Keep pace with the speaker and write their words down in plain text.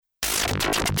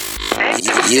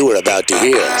You were about to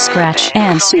hear Scratch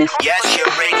and Sniff. Yes, your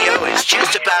radio is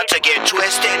just about to get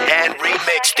twisted and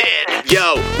remixed in.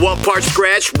 Yo, one part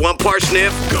scratch, one part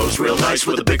sniff. Goes real nice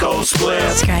with a big old split.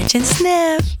 Scratch and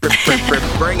Sniff.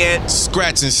 Bring it.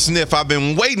 Scratch and Sniff. I've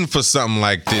been waiting for something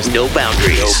like this. No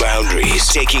boundaries. No boundaries.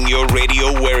 Taking your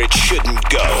radio where it shouldn't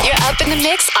go. You're up in the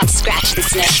mix on Scratch and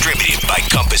Sniff. Distributed by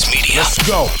Compass Media. Let's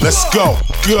go. Let's go.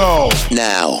 Go.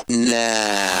 Now.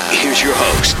 Here's your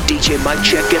host, DJ Mike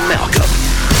Check and Malcolm.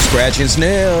 Scratch and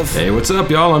Sniff. Hey, what's up,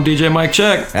 y'all? I'm DJ Mike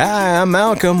Check. Hi, I'm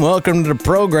Malcolm. Welcome to the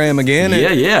program again.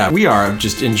 Yeah. We are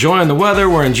just enjoying the weather.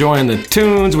 We're enjoying the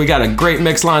tunes. We got a great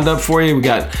mix lined up for you. We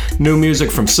got new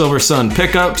music from Silver Sun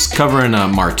Pickups covering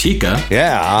Martika.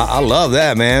 Yeah, I love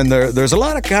that, man. There's a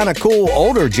lot of kind of cool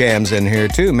older jams in here,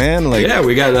 too, man. We got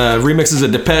remixes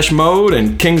of Depeche Mode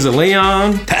and Kings of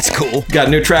Leon. That's cool. Got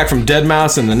a new track from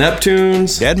Deadmau5 and the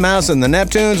Neptunes. Deadmau5 and the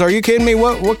Neptunes? Are you kidding me?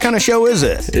 What kind of show is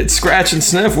this? It's Scratch and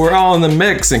Sniff. We're all in the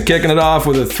mix and kicking it off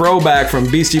with a throwback from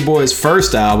Beastie Boys'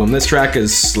 first album. This track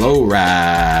is Slow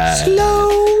Ride. Slow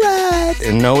Ride.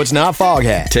 And no, it's not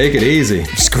Foghat. Take it easy.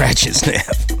 Scratch and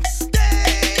Sniff.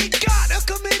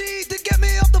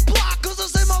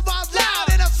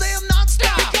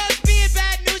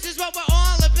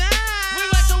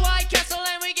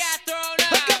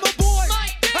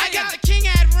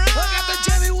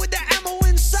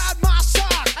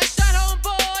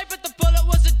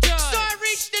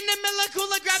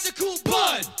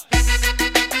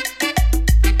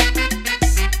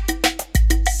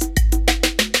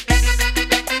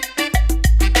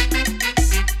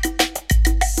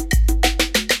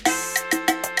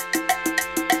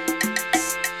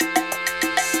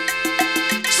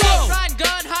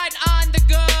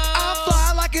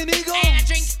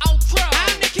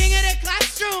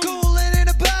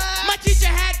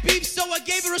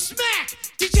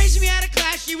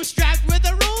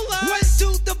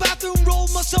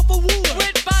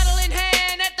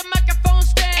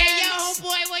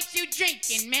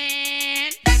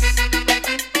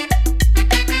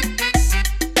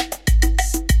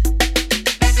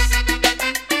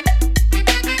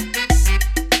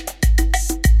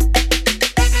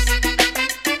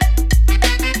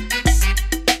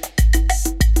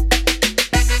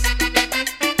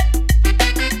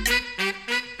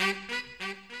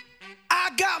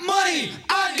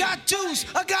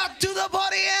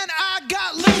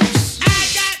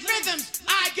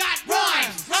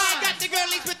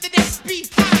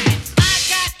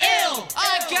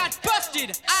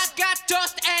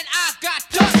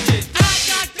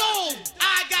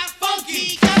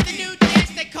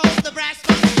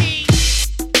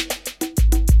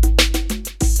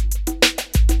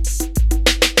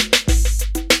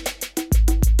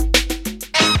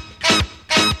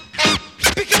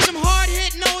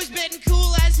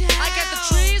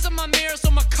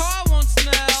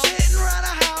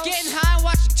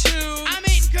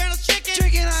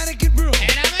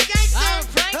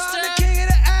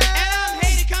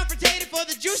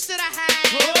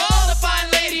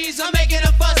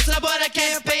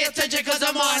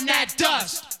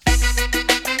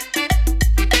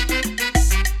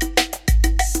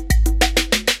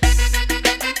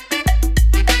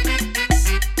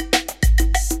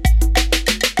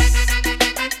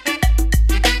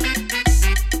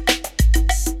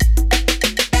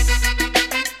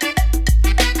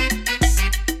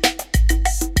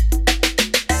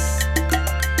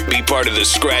 Part of the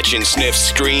Scratch and Sniff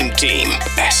Stream Team,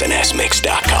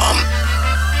 SNSMix.com.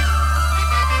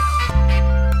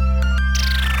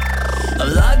 I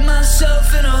locked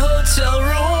myself in a hotel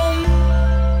room,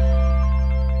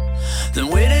 then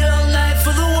waited all night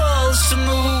for the walls to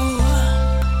move.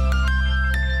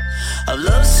 I've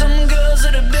loved some girls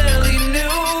that I barely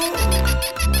knew.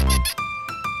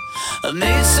 I've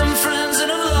made some friends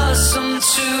and I've lost some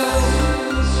too.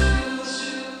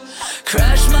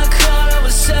 Crashed my car, I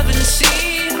was 17.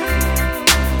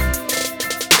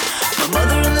 My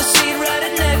mother in the seat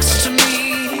riding next to me.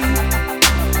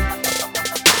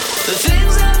 The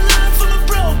things I've learned from a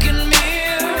broken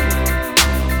mirror,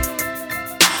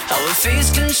 how a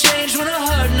face can change when a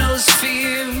heart knows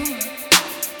fear.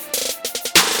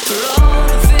 For all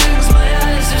the things my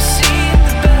eyes have seen,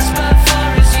 the best by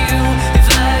far is you. If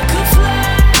I could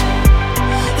fly,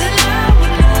 then I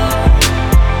would know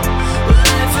what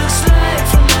life looks like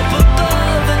from up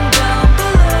above and down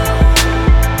below.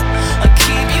 I'll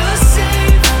keep you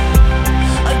safe,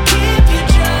 I'll keep you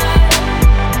dry.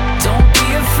 Don't be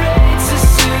afraid to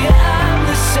see you, I'm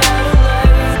the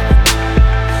satellite,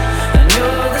 and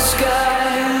you're the sky.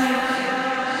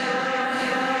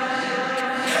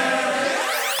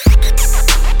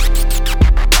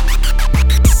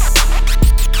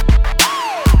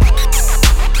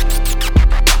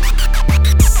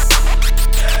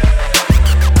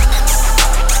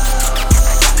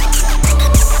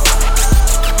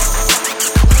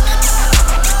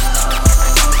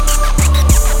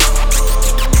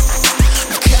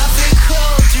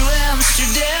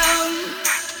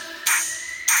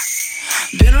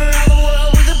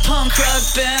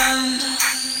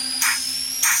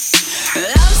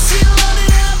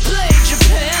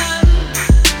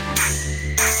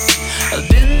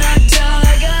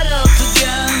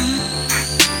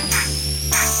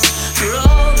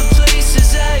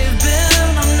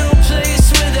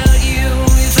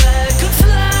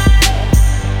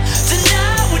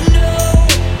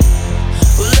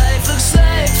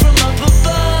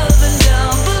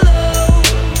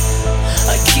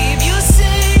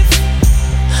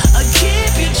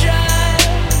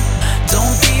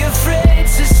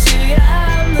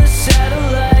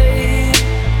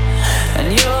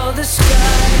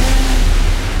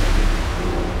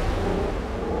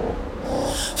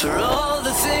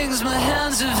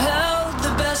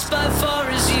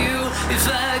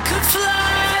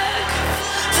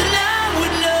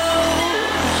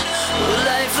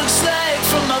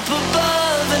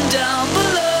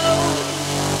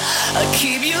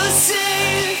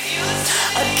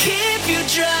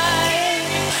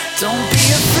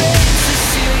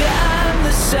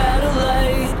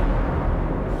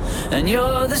 and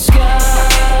you're the sky.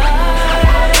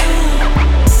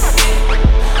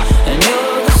 And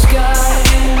you're the sky.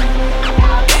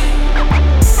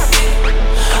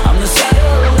 I'm the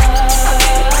satellite.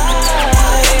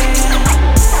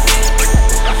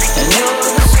 And you're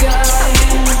the sky.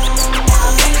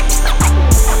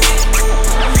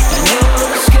 And you're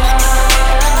the sky.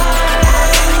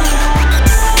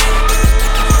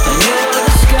 And you're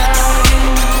the sky.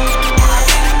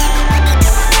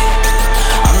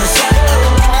 I'm the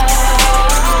satellite.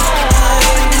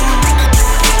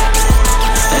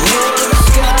 And you're the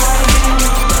sky. And you're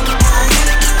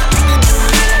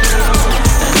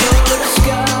the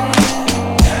sky.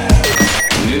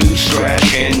 New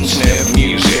Scratch and Sniff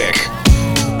music.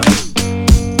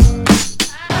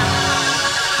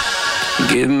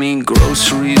 Give me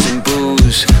groceries and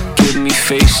booze. Give me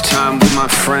FaceTime with my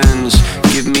friends.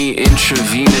 Give me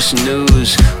intravenous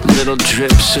news. Little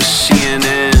drips of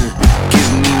CNN.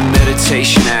 Give me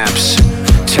meditation apps.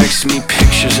 Text me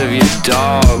pictures of your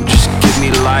dog. Just give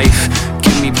me life.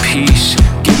 Give me peace.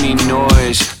 Give me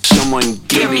noise. Someone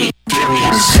give me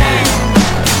zen.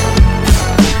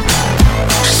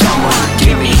 Someone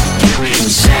give me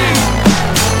zen.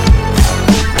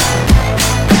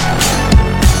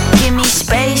 Give me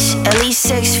space, at least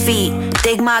 6 feet.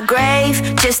 Dig my grave,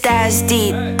 just as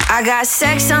deep. I got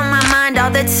sex on my mind all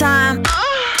the time.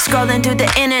 Scrolling through the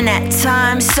internet,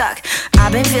 time suck.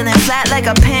 I've been feeling flat like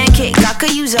a pancake. I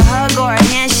could use a hug or a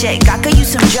handshake. I could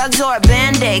use some drugs or a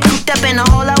band-aid. Cooped up in a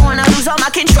hole, I wanna lose all my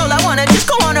control. I wanna just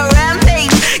go on a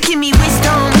rampage. Give me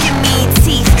wisdom, give me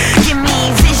teeth. Give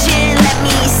me vision, let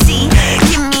me see.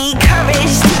 Give me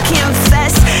courage to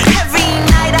confess. Every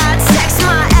night I text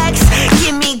my ex.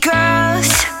 Give me girls,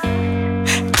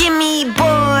 give me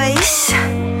boys.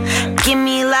 Give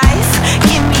me life,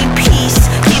 give me peace,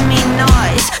 give me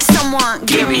noise. Someone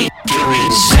give me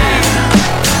zen.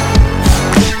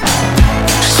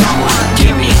 Someone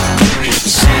give me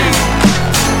zen.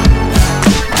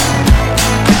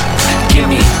 Give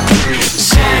me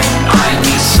zen. I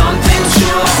need something to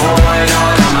avoid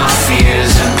all of my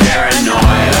fears and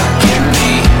paranoia. Give me,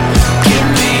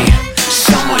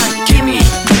 someone give me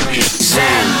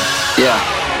zen. Yeah.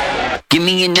 Give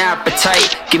me an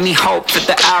appetite, give me hope for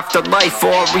the afterlife,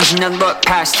 or a reason to look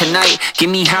past tonight. Give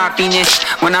me happiness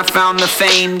when I found the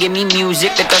fame. Give me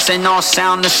music that doesn't all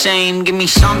sound the same. Give me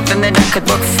something that I could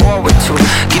look forward to.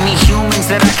 Give me humans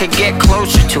that I could get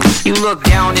closer to. You look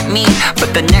down at me,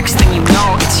 but the next thing you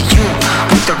know, it's you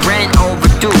with the rent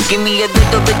overdue. Give me a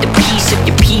little bit of piece of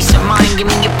your peace of mind. Give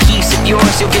me a piece of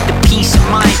yours, you'll get the peace of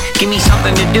mind. Give me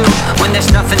something to do when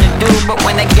there's nothing to do, but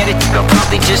when I get it, I'll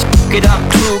probably just f*** it up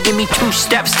too. Give me 2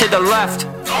 steps to the left.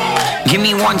 Give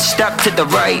me 1 step to the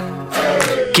right.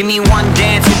 Give me 1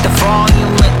 dance with the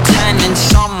volume at 10 and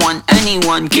someone,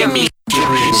 anyone, give me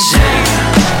zen.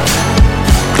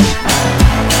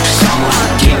 Someone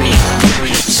give me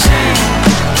zen.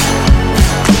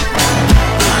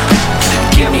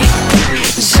 Give me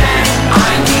zen.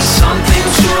 I need something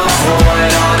to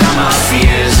avoid all of my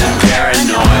fears and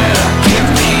paranoia. Give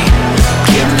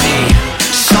me,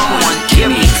 someone give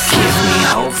me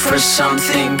hope for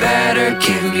something better.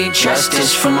 Give me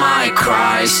justice for my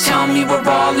cries. Tell me we're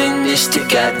all in this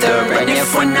together, and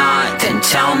if we're not, then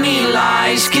tell me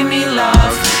lies. Give me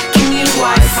love, give me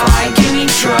Wi-Fi, give me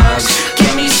drugs,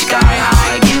 give me sky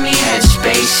high, give me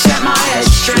headspace. Set my head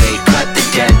straight, cut the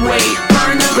dead weight,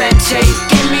 burn the red tape.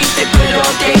 Give me the good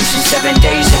old days from 7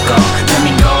 days ago. Let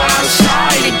me go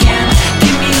outside again.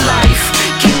 Give me life,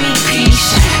 give me peace,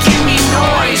 give me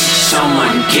noise.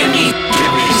 Someone give me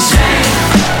zen.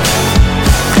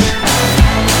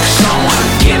 Someone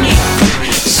give me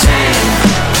zen.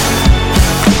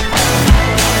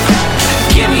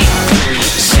 Give me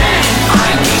zen. I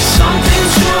need something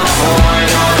to avoid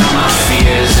all of my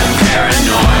fears and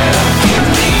paranoia. Give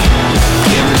me,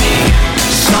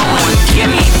 someone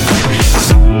give me.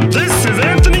 This is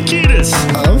Anthony Kiedis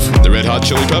of the Red Hot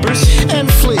Chili Peppers and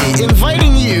Flea,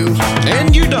 inviting you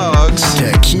and your dogs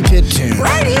to keep it tuned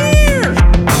right here.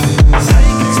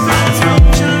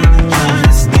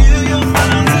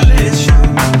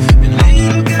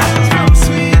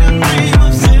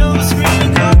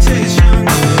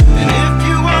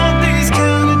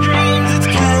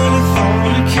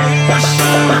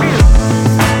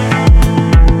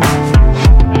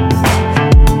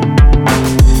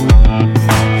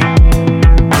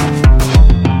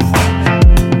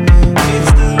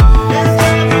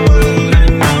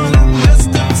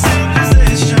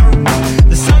 It's the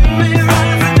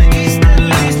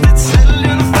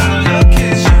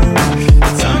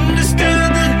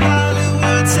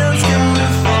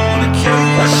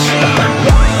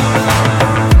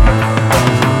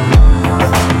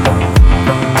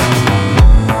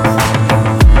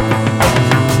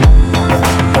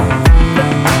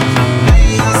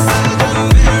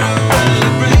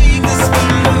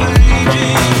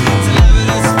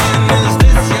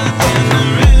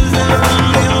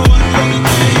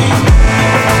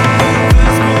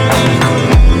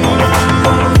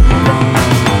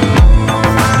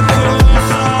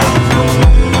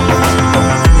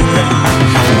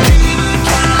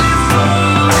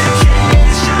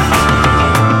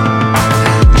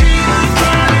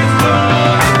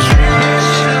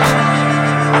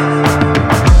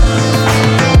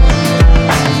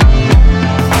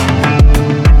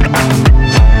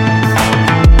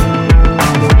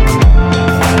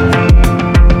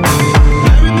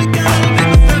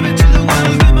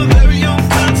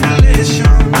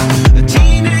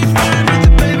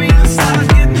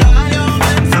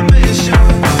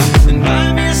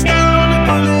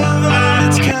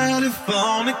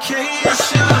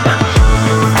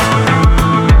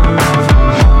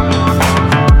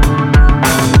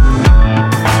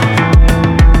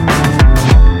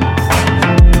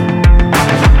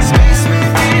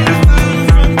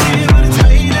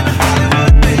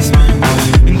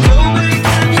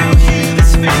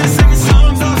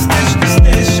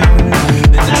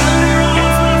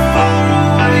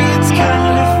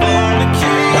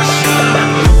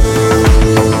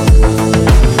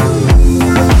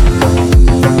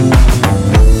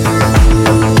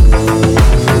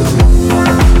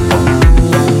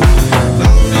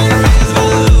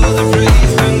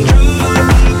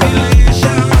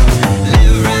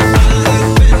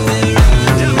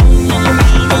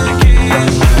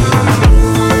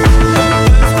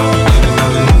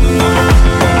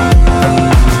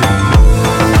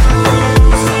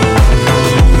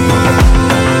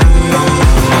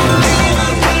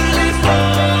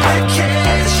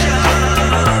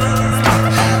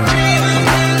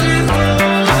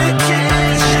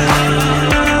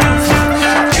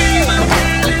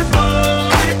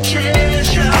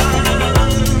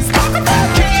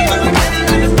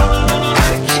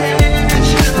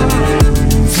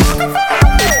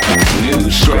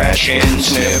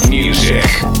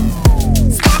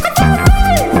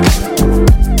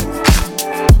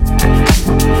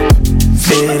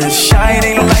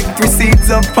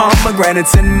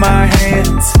Pomegranates in my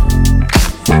hands.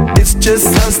 It's just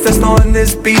us that's on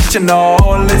this beach and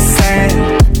all this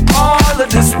sand, all of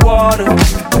this water.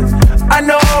 I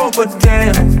know, but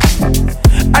damn,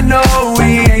 I know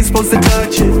we ain't supposed to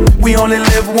touch it. We only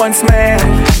live once, man.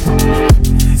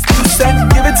 You said,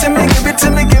 give it to me, give it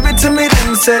to me, give it to me.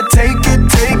 Then said, take it,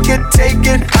 take it, take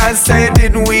it. I said,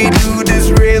 didn't we do this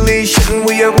really? Shouldn't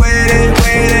we have waited,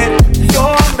 waited?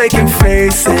 You're making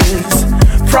faces,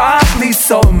 probably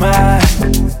so am I.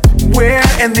 We're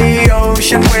in the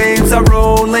ocean, waves are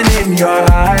rolling in your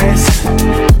eyes.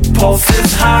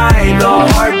 Pulses high, the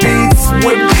heartbeats,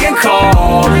 we're being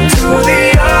called to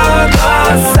the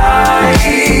other side.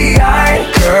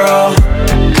 Girl,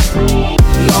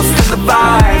 lost in the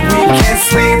vibe, we can't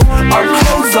sleep, our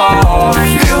clothes off,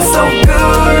 feel so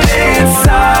good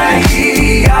inside.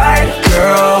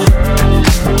 Girl,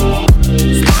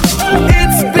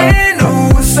 it's been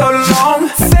so long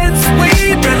since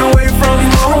we've been away from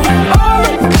home. Oh,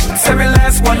 it's every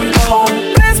last one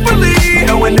gone. Best believe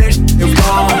that when this is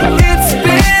gone. It's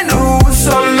been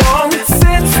so long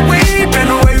since we've been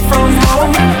away from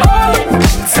home. Oh,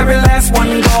 it's every last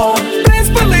one gone.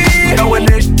 Best believe that when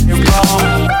this is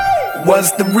gone.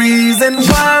 What's the reason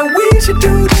why we should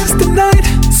do this tonight?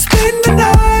 Spend the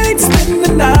night, spend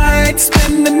the night,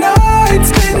 spend the night,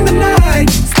 spend the night.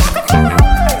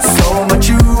 So much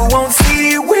you won't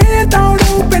see without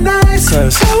open eyes.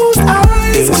 Close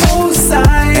eyes, close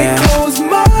sight, close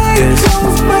mind,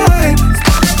 close mind.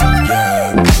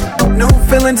 New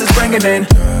feelings is bringing in.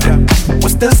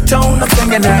 What's this tone I'm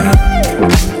singing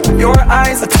in? Your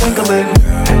eyes are twinkling,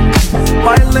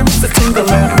 my limbs are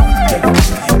tingling.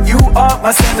 You are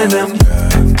my synonym.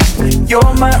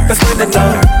 You're my best friend in the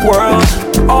world.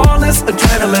 All this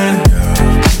adrenaline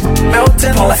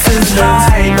melting pulses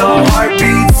high, the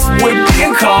heartbeats, we're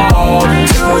being called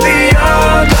to the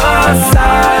other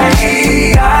side.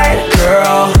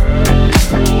 Girl,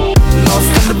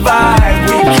 lost in the vibe,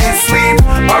 we can't sleep,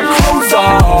 our clothes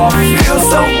off, feel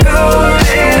so good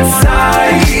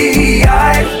inside.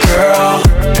 Girl,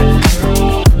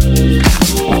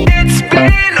 it's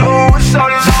been so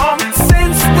long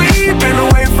since we've been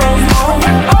away from home.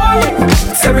 Oh,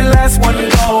 it's every last one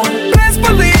gone. Best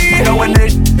believe that when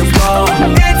this is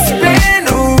gone. It's been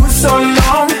so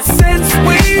long since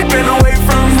we've been away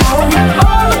from home.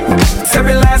 Oh, it's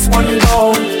every last one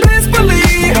gone. Best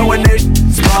believe that when this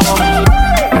is gone.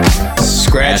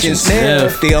 Scratch and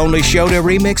Sniff, the only show that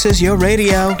remixes your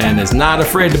radio. And is not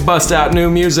afraid to bust out new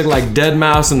music like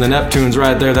Deadmau5 and the Neptunes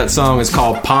right there. That song is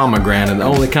called Pomegranate. The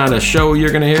only kind of show you're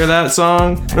going to hear that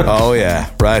song. Oh, yeah,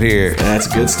 right here. That's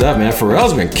good stuff, man.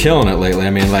 Pharrell's been killing it lately.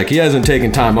 I mean, like, he hasn't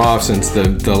taken time off since the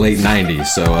late 90s,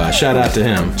 so shout out to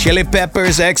him. Chili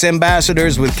Peppers,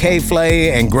 ex-ambassadors with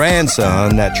K-Flay and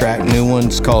Grandson. That track, new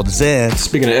one's called Zen.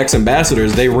 Speaking of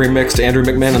ex-ambassadors, they remixed Andrew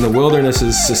McMahon and the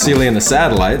Wilderness's Cecilia and the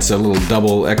Satellites, a little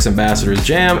double ex-ambassadors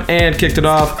jam, and kicked it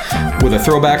off with a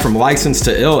throwback from License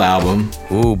to Ill album.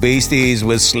 Ooh, Beasties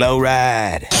with Slow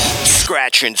Ride.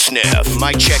 Scratch and Sniff.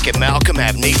 Mike Check and Malcolm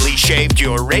have neatly shaved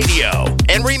your radio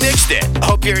and remixed it.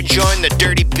 Hope you're enjoying the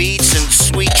dirty beats and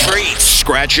sweet treats.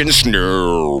 Scratch and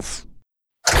Sniff.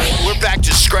 We're back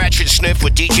to Scratch and Sniff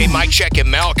with DJ Mike Check and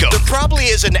Malcolm. There probably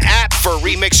is an app for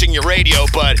remixing your radio,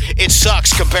 but it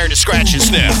sucks compared to Scratch and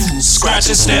Sniff. Scratch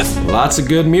and Sniff. Lots of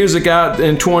good music out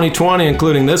in 2020,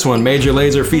 including this one, Major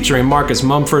Lazer featuring Marcus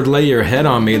Mumford, Lay Your Head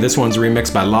on Me. This one's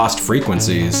remixed by Lost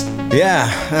Frequencies. Yeah,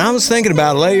 I was thinking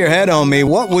about Lay Your Head on Me.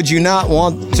 What would you not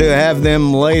want to have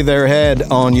them lay their head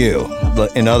on you?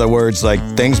 In other words, like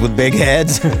things with big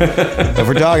heads. If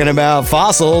we're talking about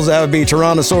fossils, that would be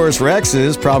Tyrannosaurus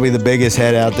rexes, probably the biggest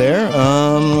head out there.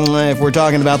 If we're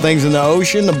talking about things in the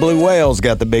ocean, the blue whale's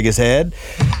got the biggest head.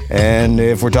 And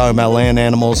if we're talking about land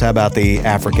animals, how about the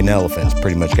African elephants?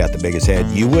 Pretty much got the biggest head.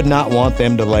 You would not want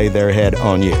them to lay their head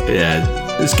on you.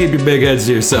 Yeah, just keep your big heads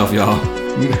to yourself, y'all.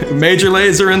 Major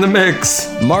Lazer in the mix.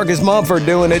 Marcus Mumford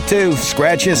doing it too.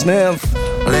 Scratch and Sniff.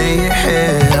 Lay your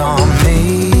head on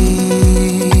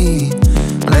me.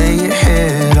 Lay your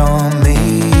head on me.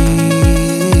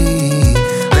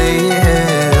 Lay your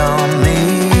head on me.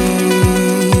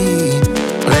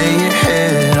 Lay your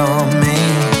head on me.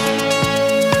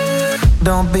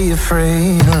 Don't be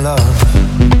afraid of love.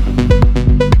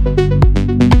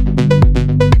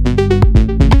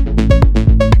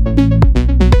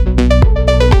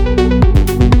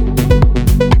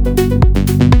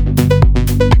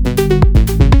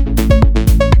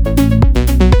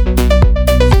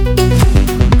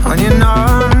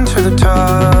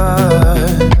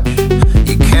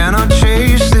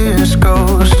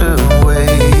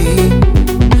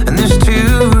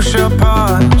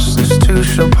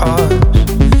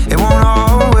 It won't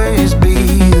always be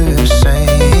the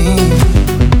same.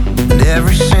 And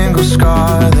every single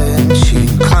scar that you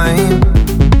claim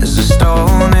is a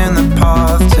stone in the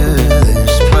path to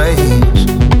this place.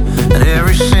 And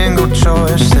every single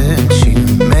choice that you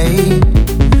made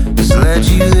has led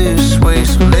you this way.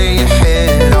 So lay your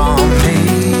head on me.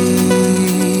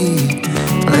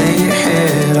 Lay your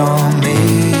head on me.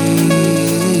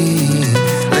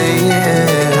 Lay your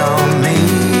head on me.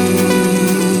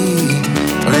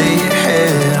 Lay your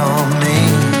head on me.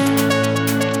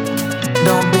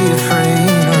 Don't be afraid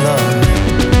of love.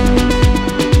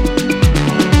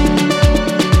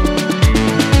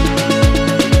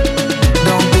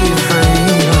 Don't be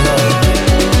afraid of love.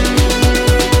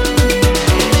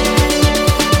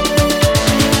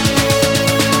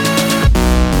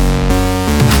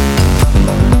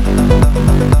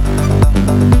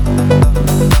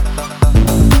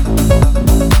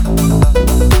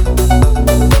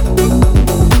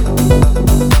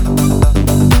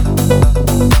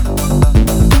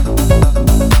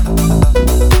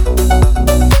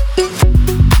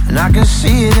 And I can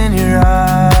see it in your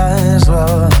eyes,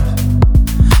 love.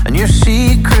 And your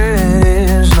secret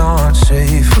is not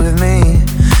safe with me.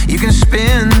 You can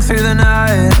spin through the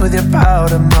night with your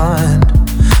powder mind,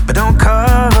 but don't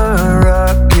cover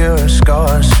up your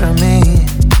scars for me.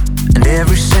 And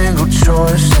every single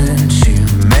choice that you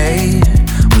made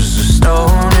was a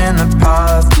stone in the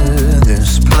path to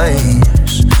this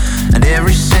place. And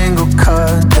every single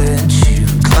cut that you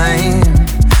claim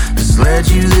has led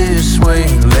you this way.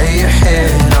 Lay your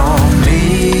head on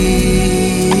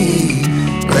me.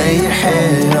 Lay your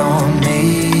head on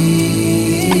me.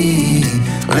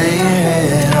 Lay your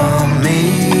head on me.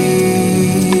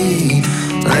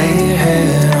 Lay your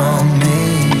head on me.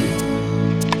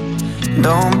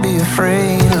 Don't be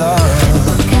afraid, love.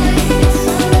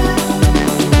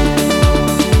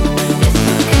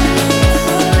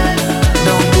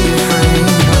 Don't be afraid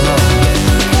of love.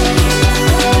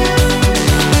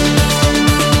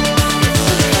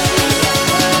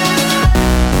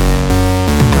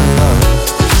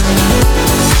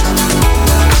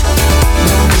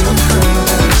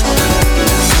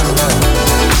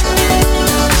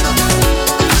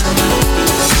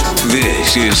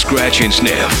 This is Scratch and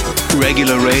Sniff,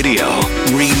 regular radio,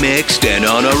 remixed and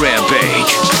on a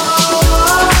rampage.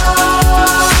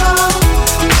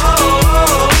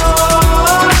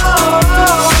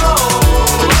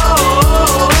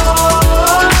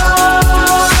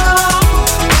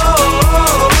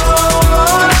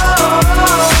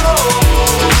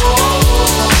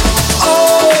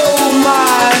 Oh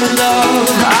my love,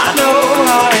 I know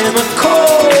I am a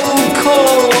cold,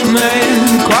 cold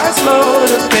man. Quite slow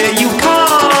to pay you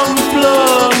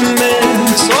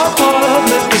compliments or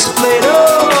public display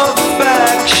of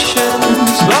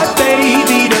affections, but they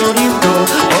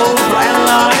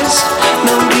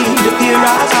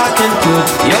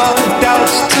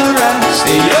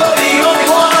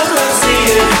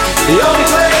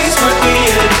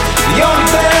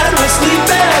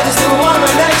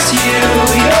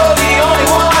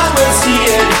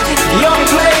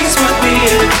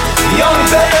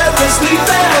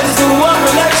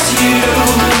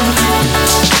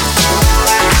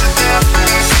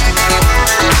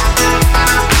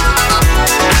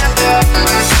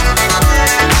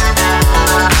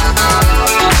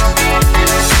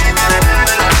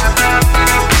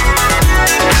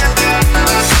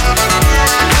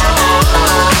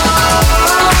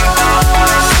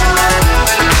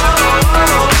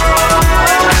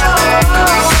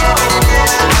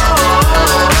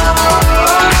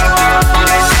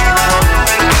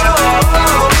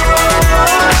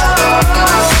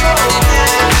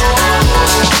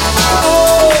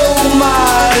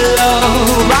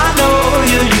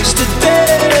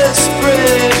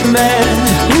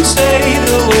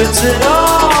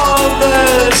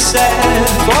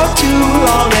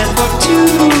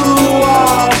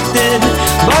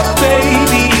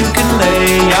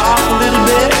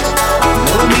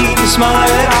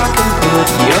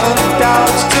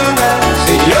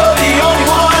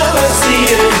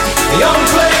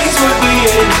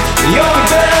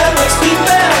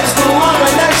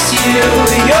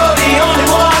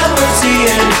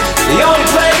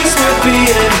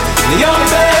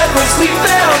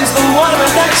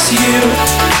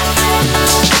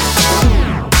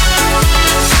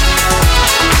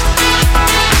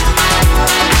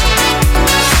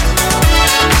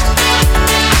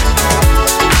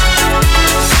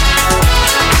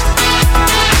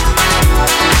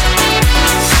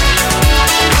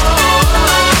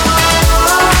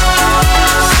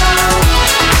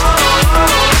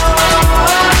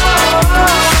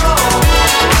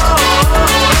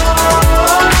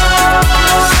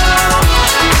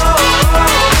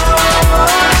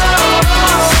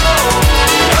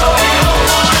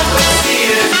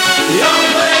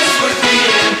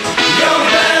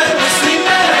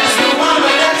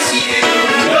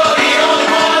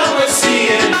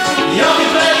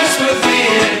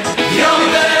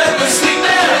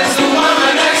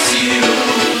next to you.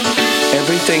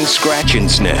 Everything Scratch and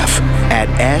Sniff at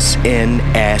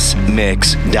snsmix.com.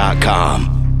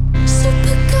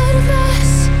 Super good of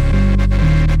us.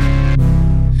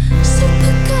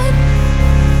 Super good.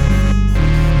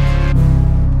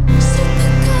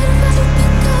 Super good of us.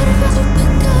 Super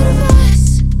good of us.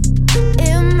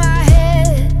 In my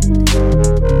head,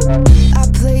 I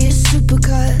play a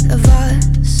supercut of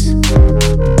us.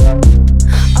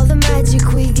 All the magic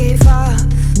we gave off.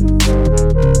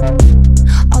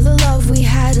 All the love we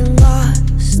had and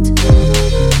lost.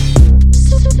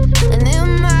 And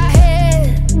in my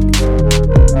head,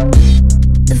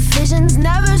 the visions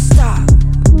never stop.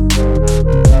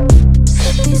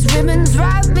 These ribbons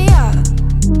wrap me up.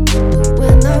 But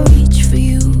when I reach for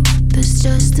you, there's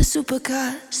just a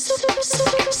supercut.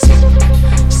 Supercut.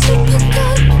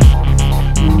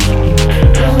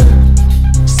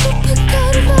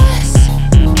 Supercut of us.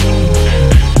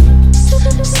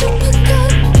 Supercut.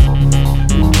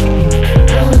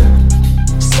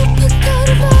 Supercut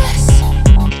of us.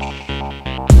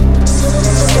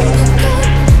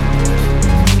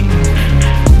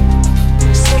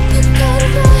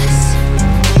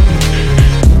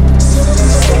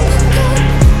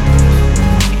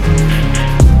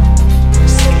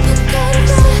 Supercut of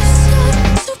us.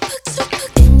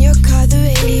 In your car, the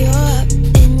radio up.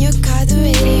 In your car, the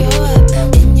radio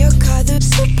up. In your car, the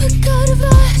supercut of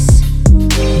us.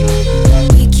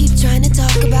 We keep trying to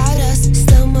talk about us.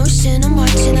 Slow motion, I'm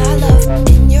watching our love.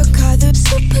 In your car, the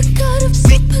supercut of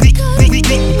supercut. We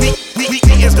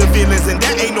is the villains and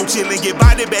that ain't no chillin'. Get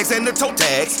body bags and the toe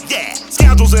tags. Yeah,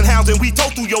 scoundrels and hounds and we tow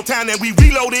through your town and we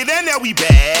reloaded and now we back.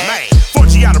 Man,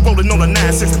 4G out of rolling on a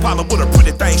 9-6 Impala with a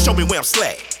pretty thing. Show me where I'm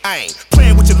slack. I ain't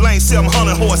playing with your lane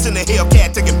 700 horse in the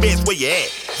Hellcat taking bets where you at.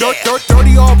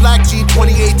 Dirty all black G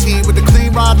 2018 with the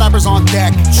clean rod lappers on deck.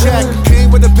 Check.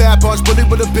 King with the bad bugs, bully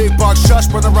with a big box. Shush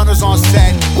when the runners on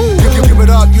set. Give it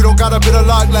up, you don't got a bit of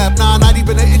luck left. Nah, not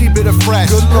even an itty bit of fresh.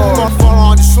 Good Lord. Far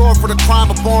on your sword for the crime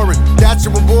of boring. That's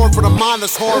your reward for the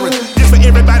mindless whoring. This for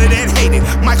everybody that hated.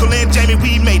 Michael and Jamie,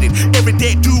 we made it. Every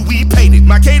debt due, we paid it.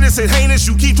 My cadence is heinous.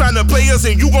 You keep trying to play us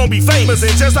and you gon' be famous.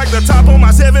 And just like the top on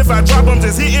my 7, if I drop them,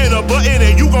 just hitting a button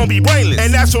and you gon' be brainless. And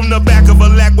that's from the back of a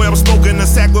lack where I'm smoking a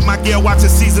sack with my girl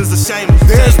watching Seasons of Shameless.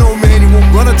 There's no manual.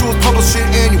 Running to his public shit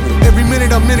annual. Every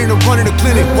minute I'm in it, I'm running a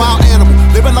clinic. Wild animal.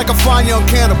 Living like a fine young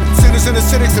cannibal. Sinners and the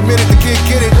cynics admitted the kid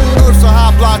get it. Herbs are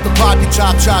high block, the poppy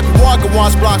chop chop. You walk and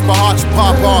watch blocks, my heart just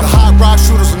pop off. The hot rock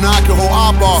shooters will knock your whole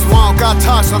eye off. Swamp got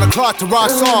tox on the clock to rock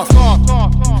soft.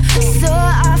 So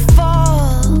I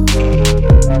fall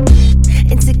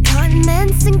into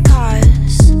continents and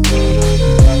cars.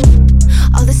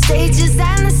 All the stages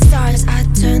and the stars. I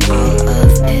turn all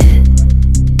of it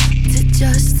to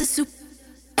just the supercut.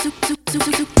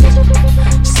 Supercut of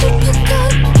us.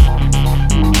 Supercut.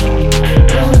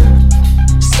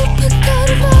 Supercut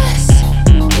of us.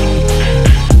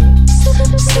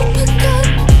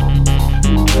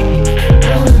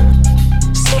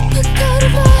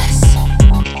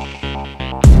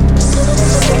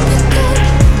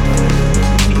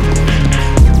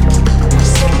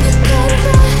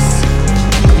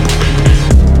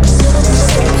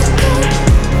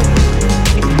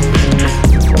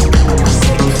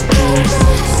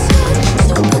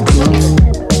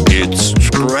 It's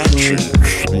Scratch and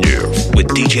Sniff with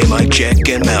DJ Mike, Jack,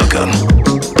 and Malcolm.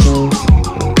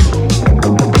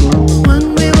 When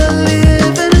we were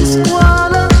living in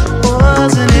squalor,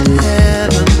 wasn't it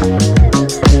heaven?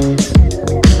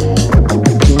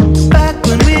 Back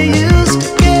when we used to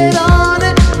get on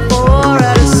it 4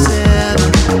 out of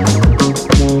 7.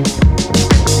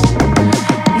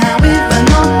 Now even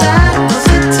though that was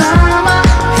the time I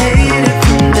hated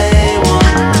from day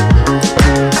one.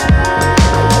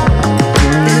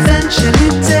 Eventually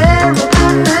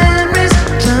terrible memories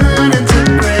turn into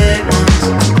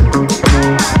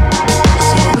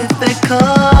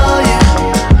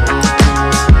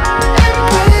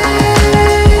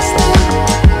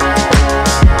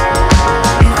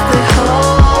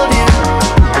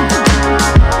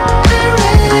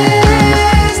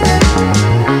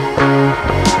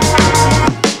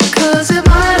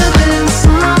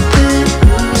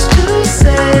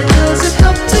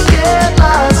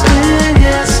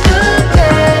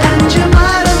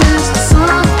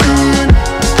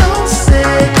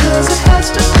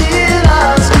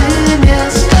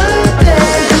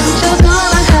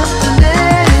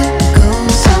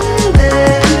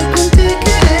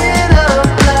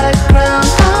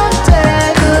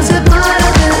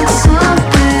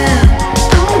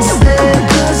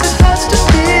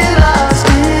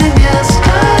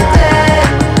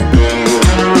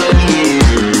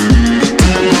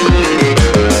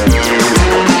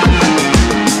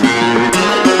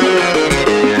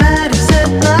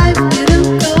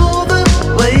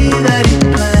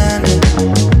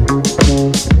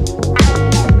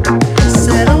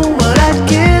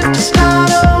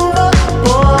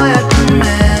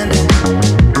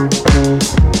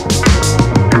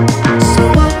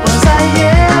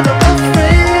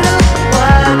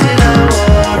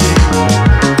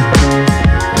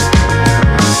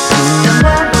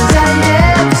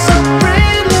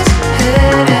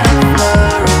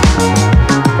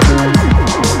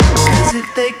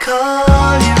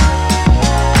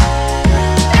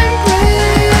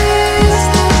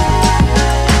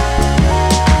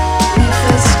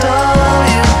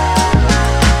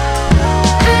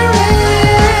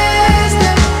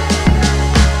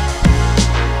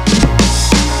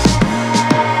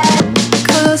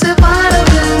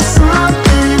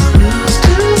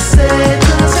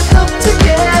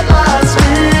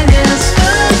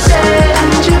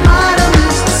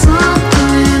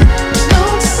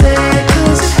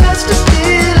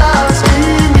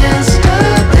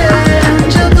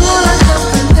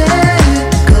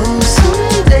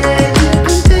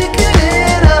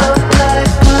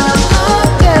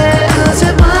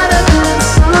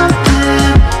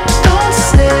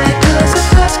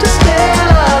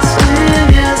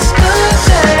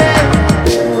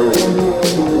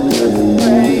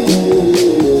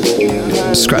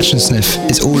Scratch and Sniff.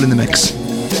 It's all in the mix.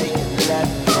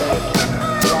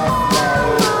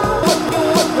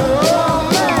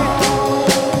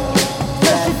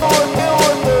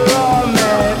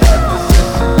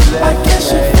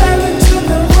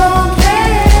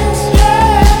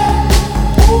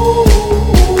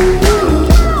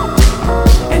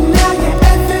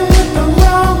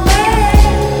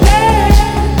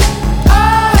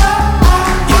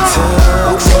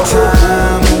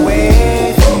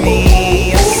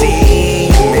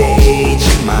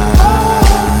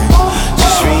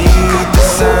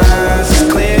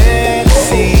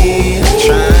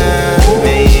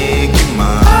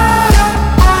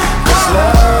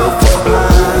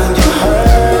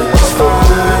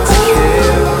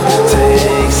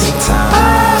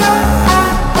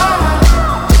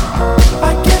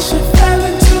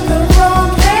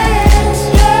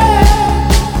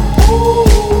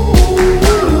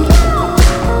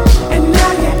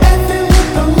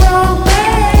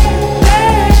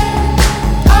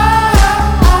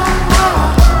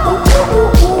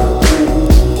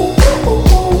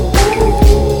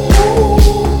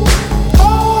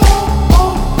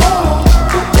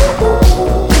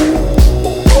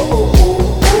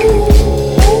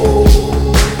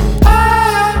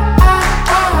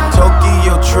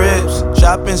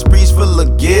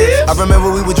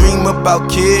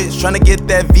 Tryna get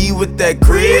that V with that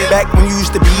crib. Back when you used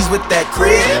to bees with that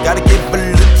crib. Gotta give a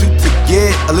little to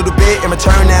get a little bit in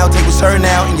return now. Tables turn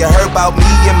out and you heard about me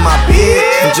and my bitch.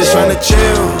 I'm just tryna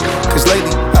chill, cause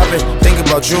lately I've been thinking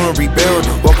about you and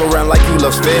rebuilding. Walk around like you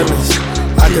love feelings.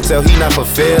 I could tell he not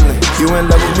fulfilling. You in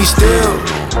love with me still.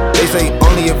 They say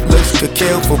only if looks could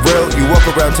kill. For real, you walk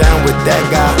around town with that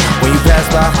guy. When you pass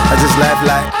by, I just laugh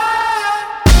like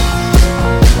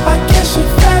I guess you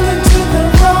fell into the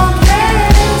wrong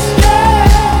hands,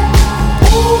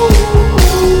 yeah. Ooh.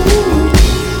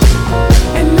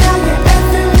 And now you're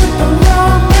effing with the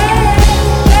wrong man,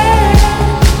 yeah.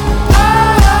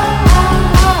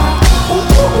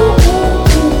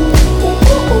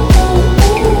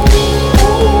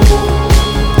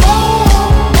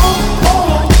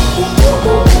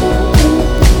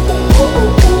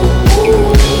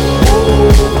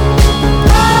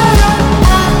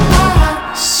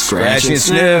 Scratch and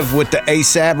Sniff with the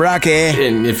ASAP Rocky.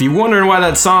 And if you're wondering why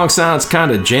that song sounds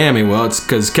kind of jammy, well, it's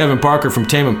because Kevin Parker from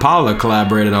Tame Impala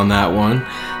collaborated on that one.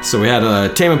 So we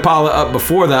had Tame Impala up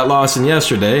before that, Lost in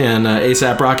Yesterday, and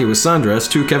ASAP Rocky with Sundress,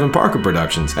 two Kevin Parker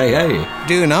productions. Hey, hey.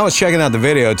 Dude, and I was checking out the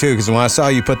video too, because when I saw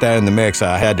you put that in the mix,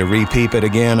 I had to repeep it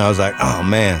again. I was like, oh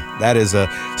man, that is a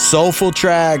soulful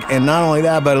track. And not only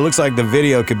that, but it looks like the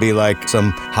video could be like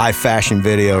some high fashion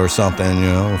video or something, you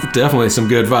know. Definitely some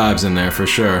good vibes in there for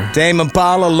sure. Tame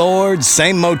Impala, Lord,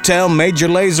 Same Motel, Major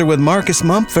Lazer with Marcus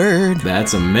Mumford.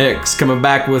 That's a mix. Coming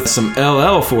back with some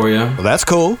LL for you. Well, that's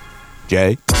cool.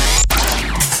 Jay.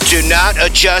 Do not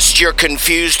adjust your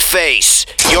confused face.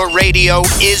 Your radio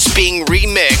is being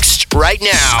remixed right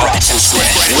now.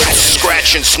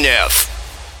 Scratch and Sniff.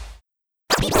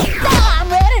 I'm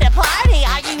ready to party.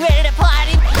 Are you ready to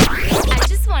party? I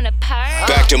just want to party.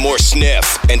 Back to more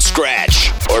Sniff and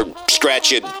Scratch. Or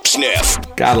Scratch and Sniff.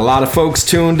 Got a lot of folks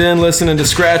tuned in listening to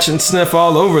Scratch and Sniff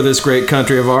all over this great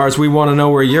country of ours. We want to know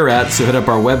where you're at, so hit up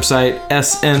our website,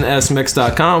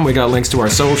 snsmix.com. We got links to our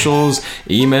socials,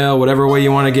 email, whatever way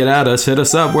you want to get at us. Hit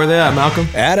us up. Where they at, Malcolm?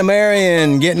 Adam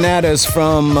Arian getting at us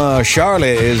from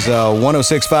Charlotte is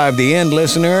 106.5 The End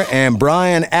listener, and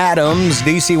Brian Adams,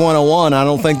 DC 101. I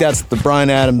don't think that's the Brian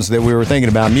Adams that we were thinking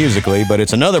about musically, but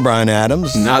it's another Brian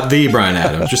Adams. Not the Brian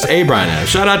Adams, just a Brian Adams.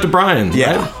 Shout out to Brian.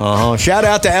 Yeah. Right? Shout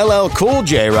out to LL Cool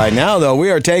J right now, though. We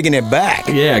are taking it back.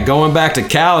 Yeah, going back to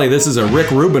Cali. This is a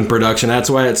Rick Rubin production. That's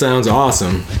why it sounds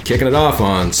awesome. Kicking it off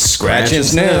on Scratch and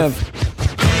Sniff.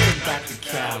 Back to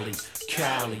Cali,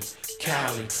 Cali,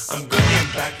 Cali. I'm going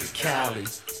back to Cali.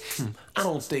 I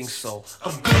don't think so.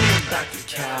 I'm going back to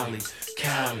Cali,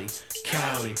 Cali,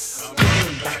 Cali. I'm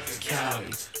going back to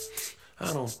Cali.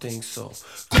 I don't think so.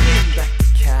 Going back to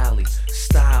Cali,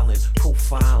 styling,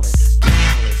 profiling,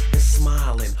 dialing, and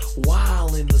smiling,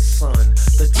 while in the sun.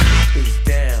 The top is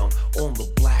down on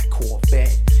the black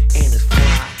Corvette, and it's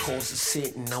fly cause it's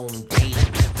sitting on bait.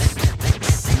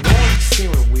 Naughty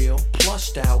steering wheel,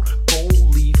 plushed out,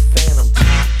 gold leaf phantom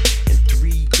top, and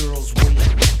 3 girls waiting.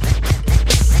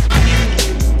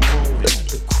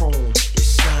 The chrome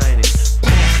is shining,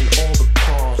 passing all the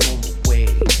cars on the way.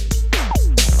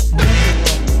 Moving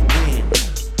up the wind,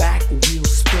 back wheel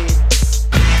spin,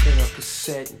 popping a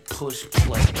cassette and push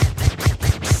play.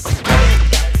 I'm going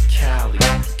back to Cali,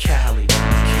 Cali, Cali.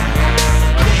 I'm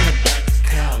going back to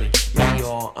Cali, yeah,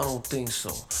 y'all, I don't think so.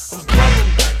 I'm going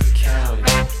back to Cali,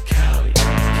 Cali,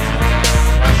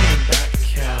 Cali.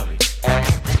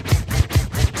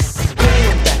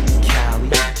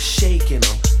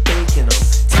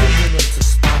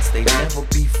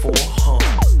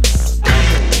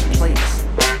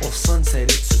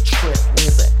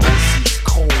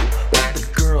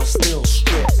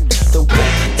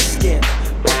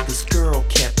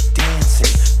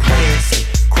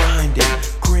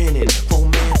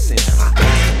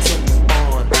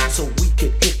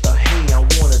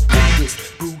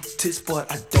 royalties,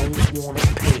 but I don't wanna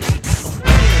pay. I'm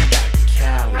bringing back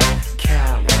Cali,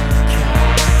 Cali, Cali.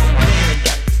 I'm bringing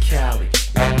back Cali.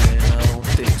 Man, I don't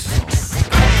think so.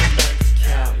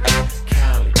 Cali,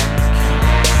 Cali, Cali.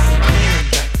 I'm bringing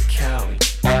back Cali.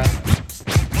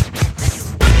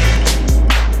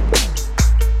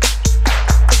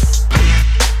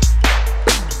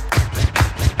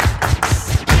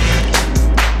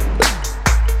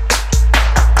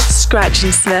 Scratch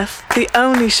and Sniff, the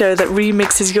only show that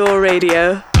remixes your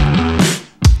radio.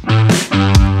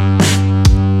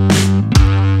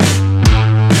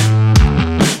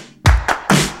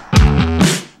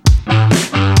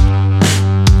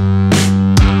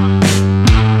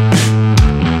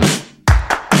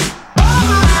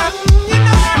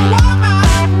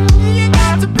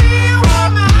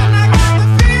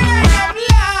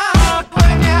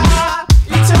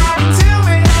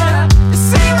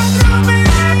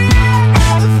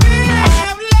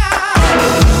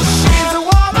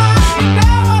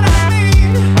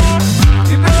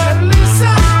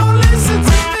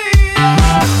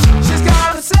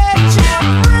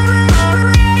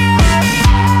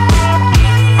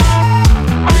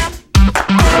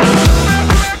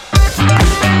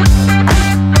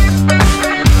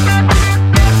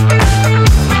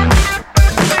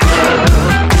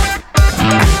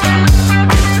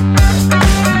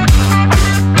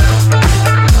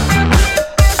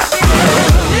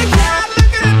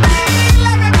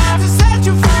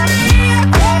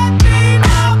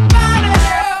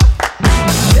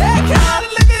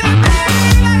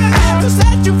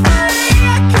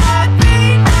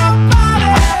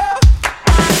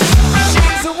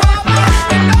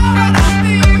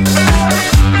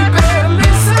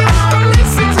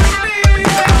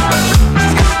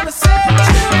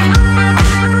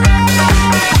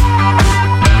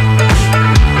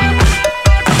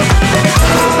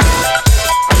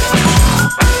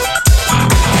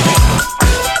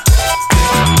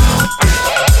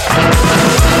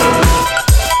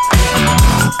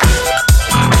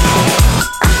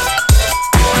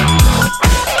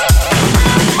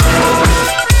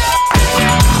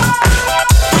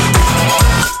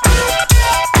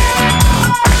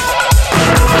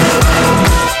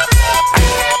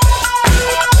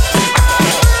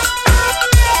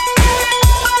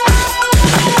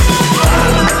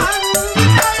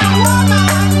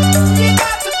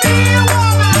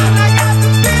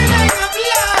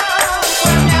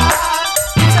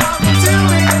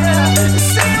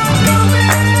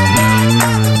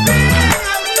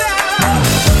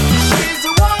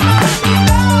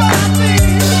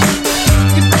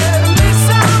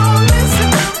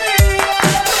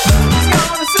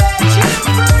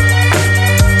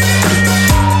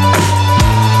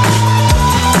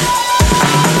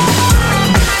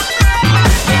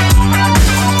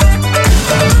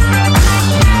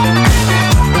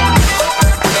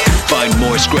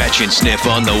 Scratch and Sniff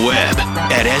on the web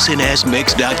at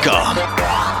snsmix.com.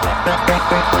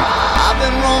 I've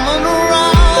been roaming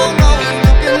around, always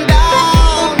looking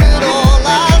down at all I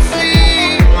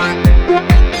see.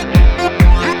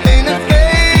 Painted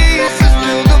faces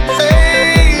fill the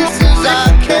places I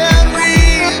can't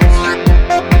reach.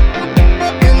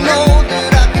 You know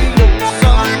that I can love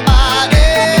somebody.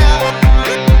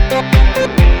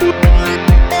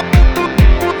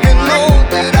 You know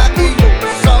that I can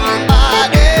love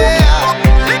somebody.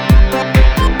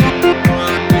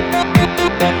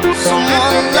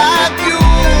 Someone like you.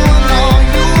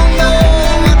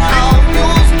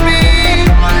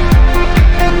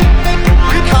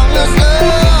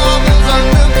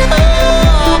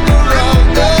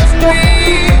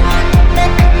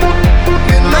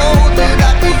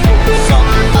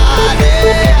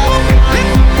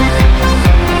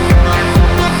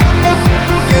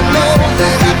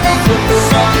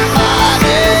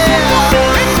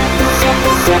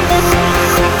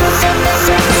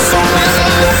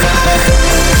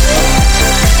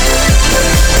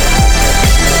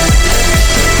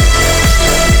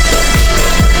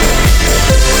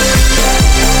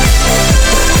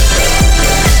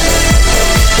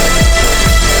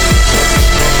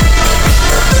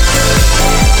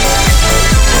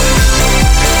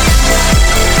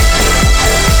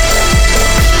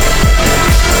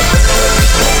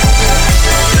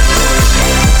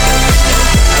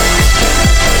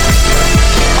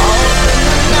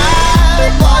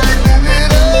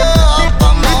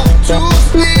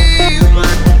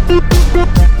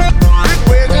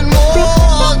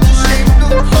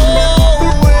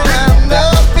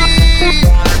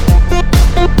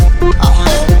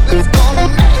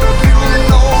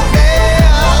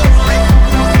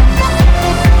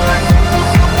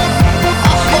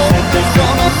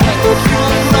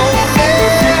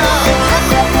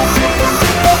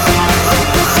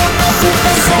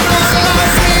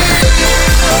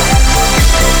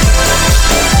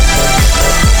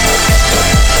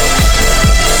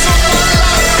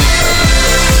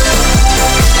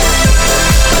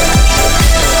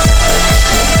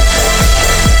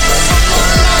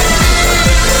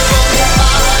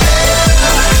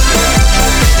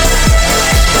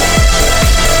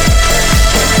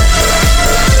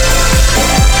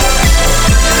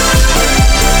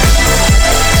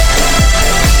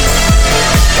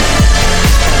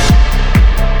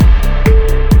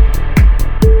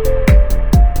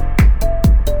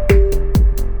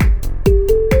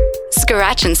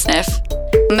 and Sniff.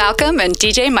 Malcolm and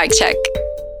DJ Mike Check.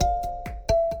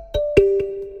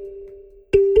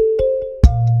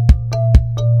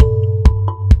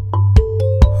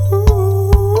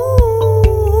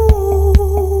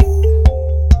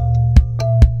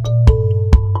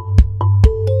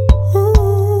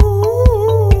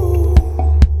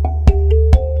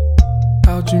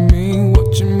 How'd you mean?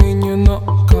 What you mean you're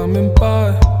not coming by?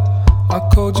 I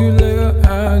called you later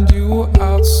and you were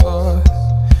outside.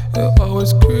 It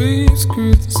always creeps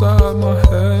inside my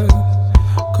head.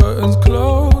 Curtains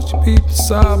closed, you peep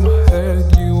inside my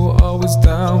head. You were always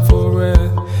down for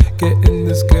it. Getting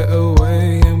this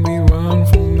getaway and we run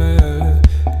from it.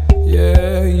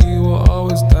 Yeah, you were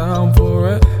always down for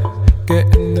it.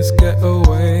 Getting this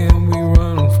getaway and we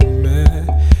run from it.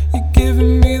 You're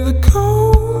giving me the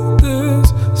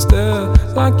coldest stare,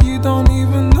 like you don't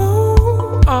even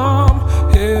know I'm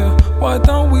here. Why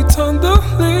don't we turn the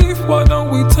leaf? Why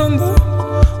don't we turn the?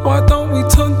 Why don't we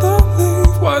turn the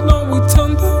leaf? Why don't we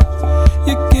turn the?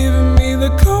 You're giving me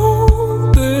the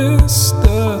coldest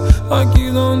stare, like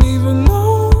you don't even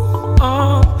know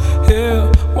I'm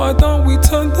here. Why don't we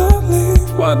turn the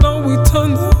leaf? Why don't we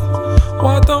turn the?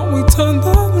 Why don't we turn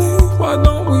the leaf? Why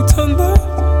don't we turn the?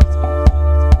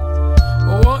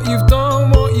 What you've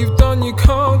done, you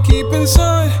can't keep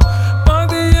inside. By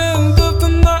the end of the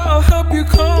night, I'll help you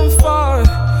confide.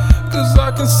 Cause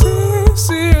I can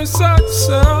see inside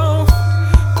yourself.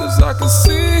 Cause I can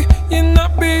see you're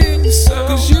not being yourself.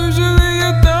 Cause usually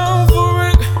you're down for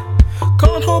it.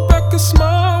 Can't hold back a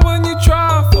smile when you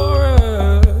try for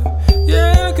it.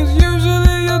 Yeah, cause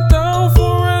usually you're down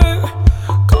for it.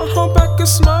 Can't hold back a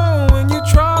smile when you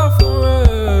try for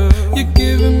it. You're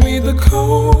giving me the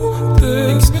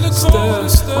coldest stare,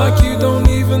 like you don't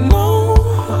even know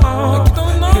I'm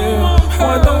here.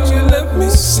 Why don't you let me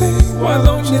see? Why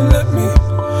don't you let me?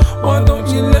 Why don't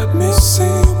you let me see?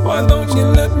 Why don't you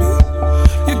let me?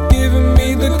 You're giving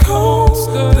me the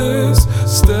coldest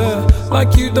stare,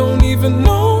 like you don't even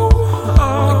know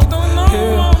I'm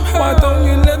here. Why don't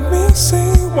you let me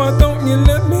see? Why don't you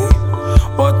let me?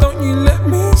 Why don't you let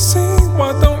me see?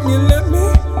 Why don't you let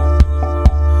me?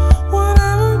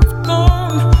 Whatever you've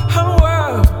done,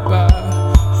 however bad,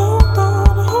 hold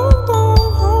on, hold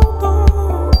on, hold on.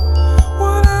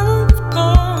 Whatever you've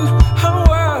done,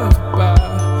 however bad,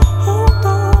 hold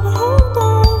on, hold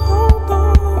on, hold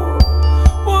on.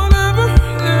 Whatever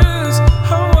it is,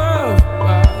 however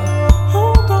bad,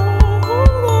 hold on,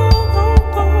 hold on,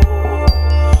 hold on.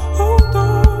 Hold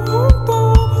on, hold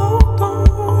on, hold on.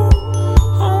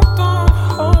 Hold on,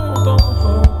 hold on,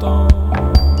 hold on.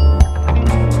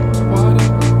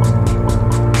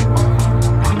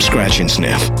 Scratch and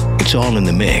Sniff. It's all in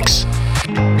the mix.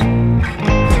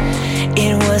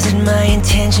 It wasn't my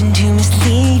intention to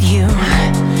mislead you.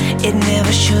 It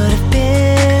never should have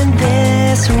been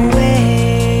this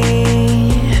way.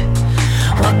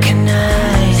 What can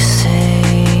I say?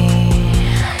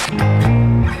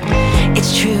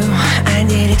 It's true, I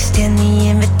did extend the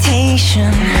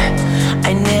invitation.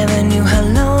 I never knew how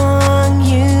long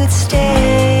you'd stay.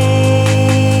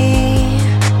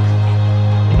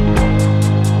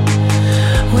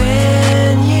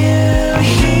 When you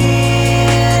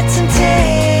hear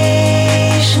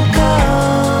temptation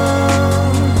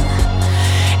call,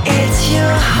 it's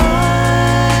your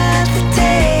heart that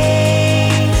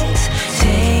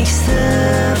takes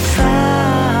the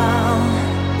fall.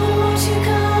 Won't you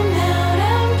come out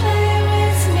and play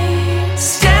with me?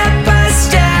 Step by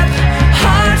step.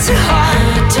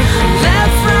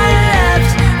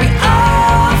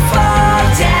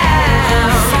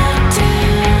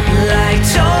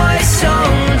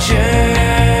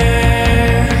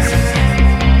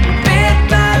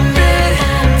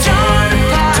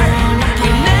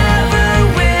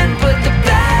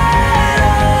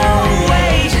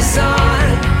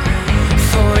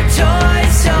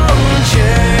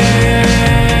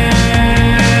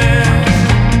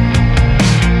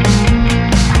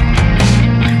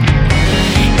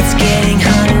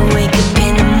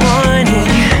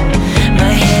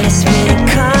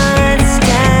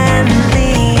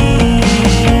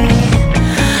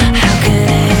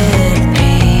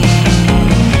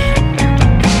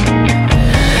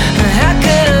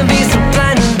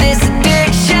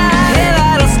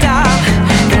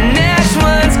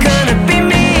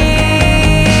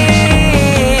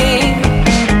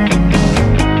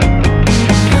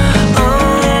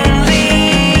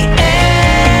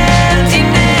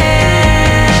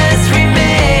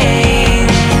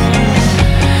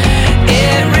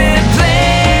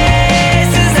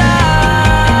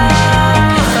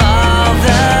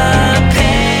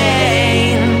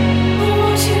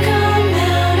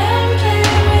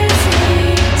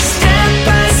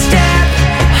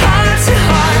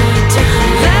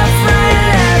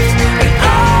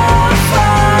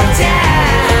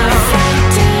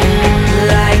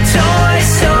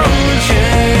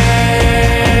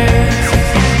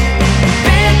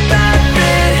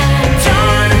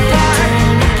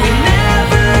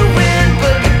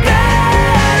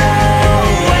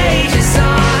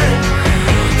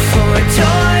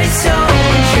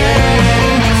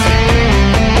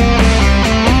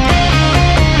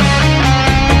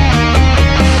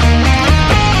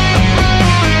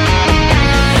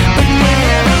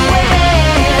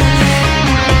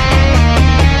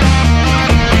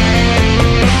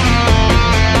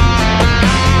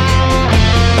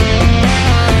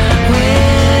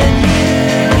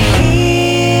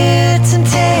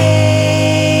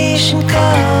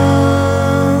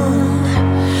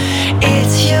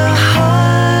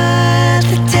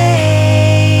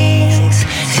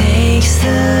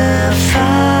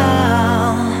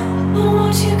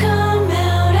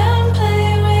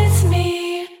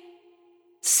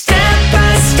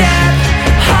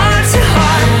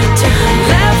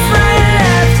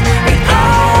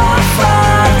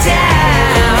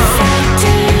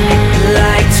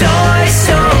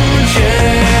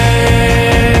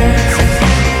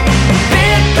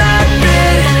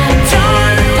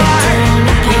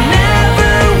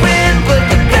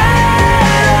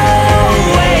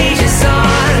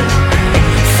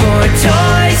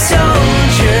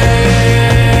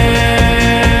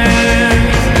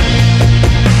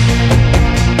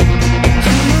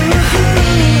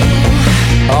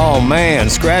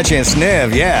 Scratch and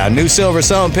Sniff, yeah. New Silver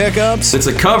Sun pickups. It's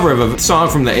a cover of a song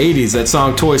from the 80s, that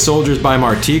song Toy Soldiers by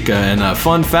Martika. And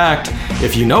fun fact,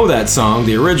 if you know that song,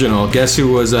 the original, guess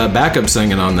who was backup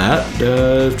singing on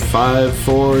that? 5,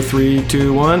 4, 3,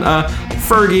 2, 1.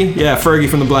 Fergie. Yeah, Fergie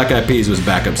from the Black Eyed Peas was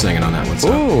backup singing on that one.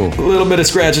 So Ooh. A little bit of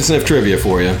Scratch and Sniff trivia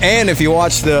for you. And if you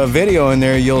watch the video in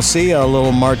there, you'll see a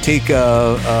little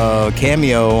Martika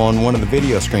cameo on one of the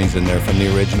video screens in there from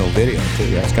the original video,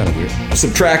 too. That's kind of weird.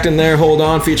 Subtracting there, Hold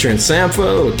On, featuring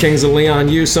Sampha, Kings of Leon,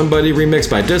 You, Somebody, remixed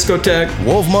by Discotheque.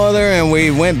 Wolf Mother, and we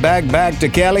went back to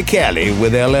Cali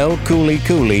with LL Cooley,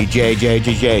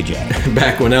 JJ.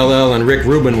 Back when LL and Rick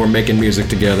Rubin were making music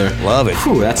together. Love it.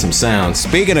 Whew, that's some sounds.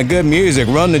 Speaking of good music,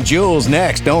 Run the Jewels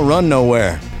next. Don't run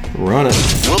nowhere. Run it.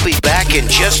 We'll be back in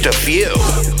just a few.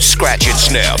 Scratch and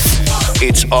Sniff.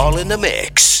 It's all in the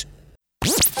mix.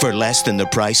 For less than the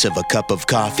price of a cup of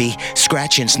coffee,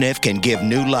 Scratch and Sniff can give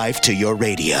new life to your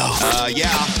radio.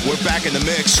 Yeah, we're back in the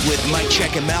mix with Mike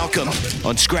Check and Malcolm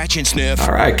on Scratch and Sniff.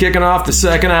 All right, kicking off the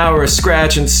second hour of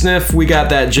Scratch and Sniff, we got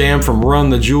that jam from Run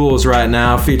the Jewels right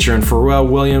now, featuring Pharrell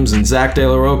Williams and Zach De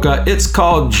La Rocha. It's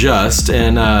called Just,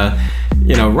 and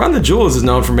Run the Jewels is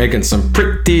known for making some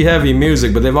pretty heavy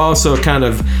music, but they've also kind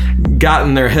of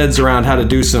gotten their heads around how to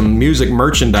do some music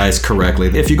merchandise correctly.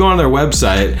 If you go on their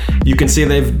website, you can see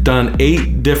they've done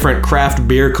 8 different craft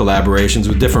beer collaborations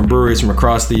with different breweries from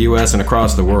across the US and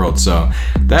across the world. So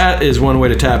that is one way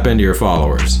to tap into your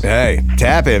followers. Hey,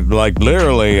 tap it, like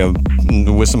literally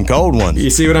with some cold ones. You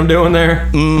see what I'm doing there?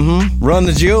 Mm-hmm. Run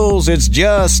the Jewels, it's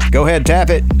Just. Go ahead, tap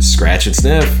it. Scratch and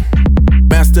Sniff.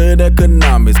 Mastered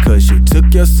economics, cause you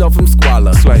took yourself from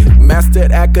squalor. Slave.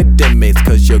 Mastered academics,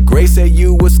 cause your grade said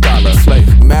you a scholar.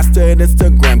 Slave. Mastered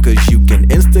Instagram, cause you can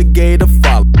instigate a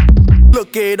follow.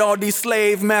 Look at all these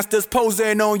slave masters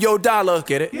posing on your dollar.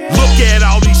 Get it? Look at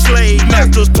all these slave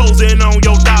masters posing on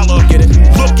your dollar. Get it?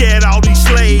 Look at all these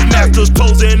slave masters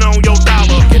posing on your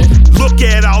dollar. Get it? Look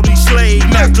at all these slave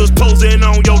masters posing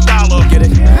on your dollar. Get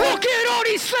it? Look at all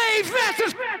these slave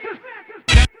masters.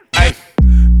 Hey.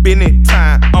 Business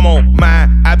time, I'm on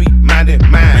mine, I be minding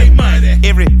mine.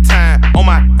 Every time on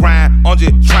my grind, I'm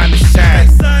just trying to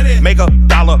shine. Make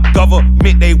 $1,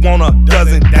 government, they want a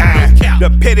dozen dime.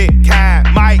 The petty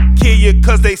kind might kill you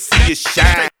cause they see you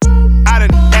shine. I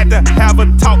done had to have a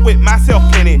talk with myself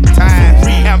plenty times.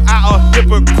 Am I a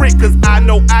hypocrite cause I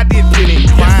know I did plenty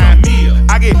crime.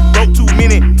 I get broke too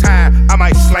many times, I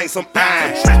might slang some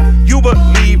fine. You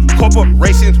believe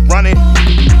corporations running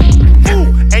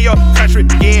and your country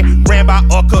getting ran by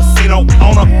a casino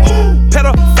owner.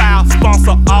 Pedophile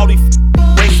sponsor all these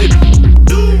racist.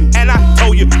 And I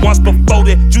told you once before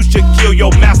that you should kill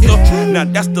your master. Now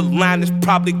that's the line that's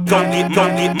probably gon' get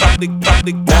public.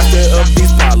 Master of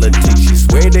these politics, you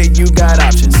swear that you got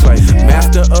options. Slave.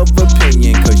 Master of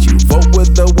opinion, cause you vote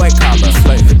with the white collar.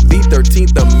 Slave. The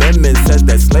 13th Amendment says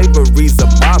that slavery's a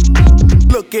bomb.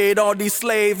 Look at all these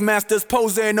slave masters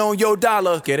posing on your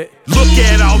dollar. Get it? Look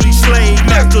at all these slave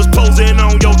masters posing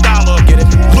on your dollar. Get it?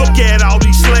 Look at all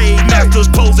these slave masters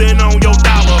posing on your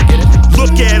dollar. Get it?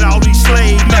 Look at all these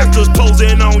slave masters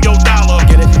posing on your dollar.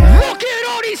 Get it? Look at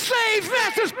all these slave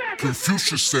masters.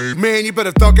 Confucius say, man, you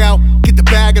better thug out. Get the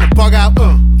bag and the bug out.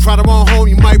 Try to run home,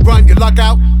 you might run your luck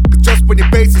out. Cause just when your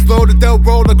base is loaded, they'll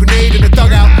roll a grenade in the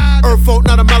dugout. Earth folk,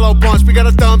 not a mellow bunch. We got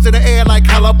our thumbs in the air like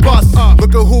hella bust.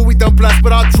 Look at who we done blessed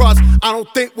with our trust. I don't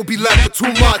think we'll be left with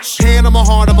too much. Hand on my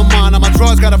heart, on my mind, on my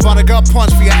drugs. Got a vodka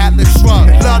punch for your Atlas shrug.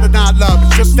 Love or not love,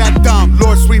 it's just that dumb.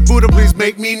 Lord, sweet Buddha, please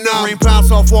make me numb. Rain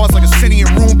bounce off walls like a Sinian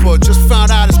Roomba. Just found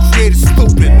out it's created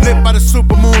stupid. Lit by the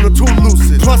supermoon or too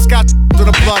lucid. Plus got to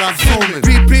the blood, I'm zooming.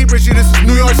 BP, Richie, this is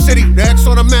New York City. The X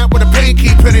on the map with a pain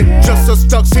keep hitting. Just us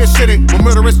ducks here sitting. When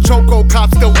murderous choco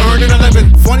cops still earning a living.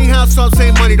 Funny how some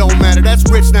say money don't matter. That's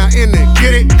rich now, in it.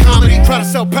 Get it? Comedy. Try to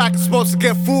sell packets, supposed to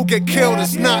get food, get killed.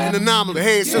 It's not an anomaly.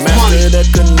 Hey, it's just money. Mastered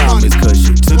economics, cause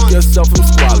you took yourself from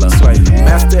squalor. Slave.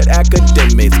 Mastered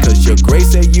academics, cause your grade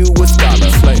said you a scholar.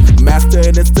 Slave.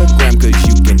 Mastered Instagram, cause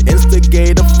you can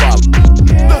instigate a follow.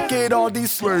 Look at all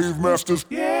these slave masters.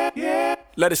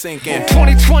 Let it sink in.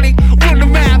 2020, run the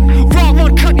map. Raw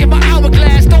one cut in my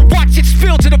hourglass. Don't watch it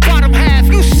spill to the bottom half.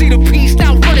 You see the piece,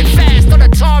 now run it fast. On the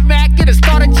tarmac, get a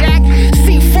starter jack.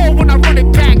 C4 when I run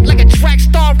it back. Like a track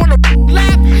star, run a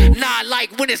lap. Nah,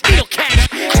 like when it's needle catch.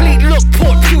 Clean look,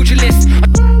 port pugilist.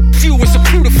 A few is a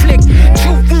crew to flick.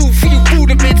 Too rude for you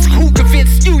rudiments. Who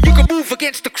convinced you can move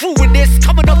against the crew in this?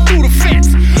 Coming up through the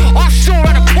fence. Offshore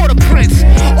out of Port-au-Prince.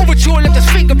 Overture left his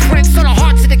fingerprints on the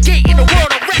hearts of the gate in the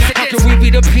world of residence. How can we be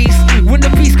the beast when the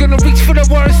beast gonna reach for the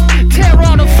worst? Tear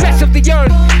all the flesh of the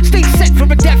earth. Stay set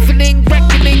from a deafening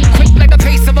reckoning. Quick like the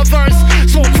pace of a verse.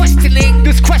 So I'm questioning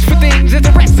this quest for things. Is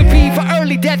the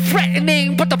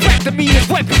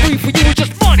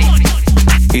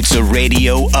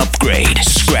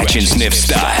and Sniff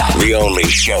style. The only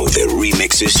show that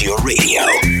remixes your radio.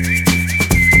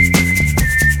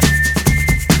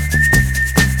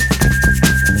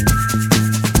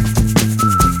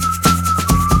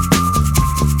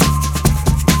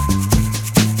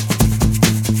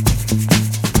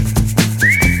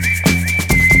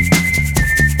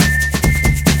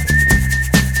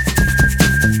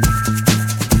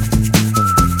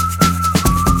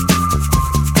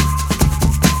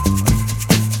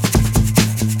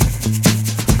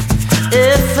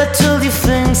 If I told you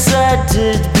things I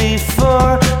did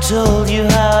before, told you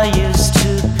how I used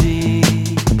to be,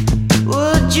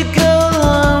 would you go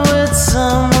along with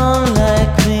someone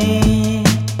like me?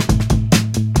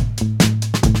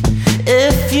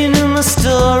 If you knew my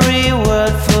story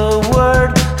word for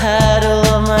word, had all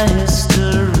of my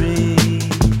history,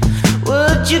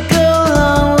 would you go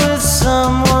along with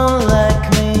someone like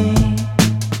me?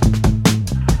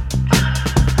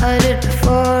 I did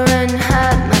before and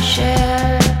had my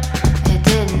share. It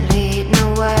didn't lead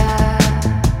nowhere.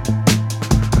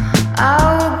 I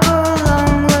would go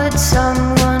along with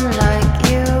someone like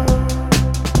you.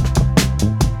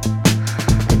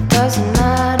 It doesn't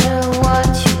matter what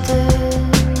you did,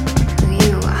 who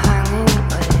you were hanging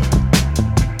with.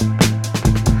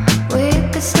 We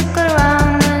could stick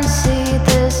around and see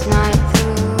this night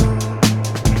through.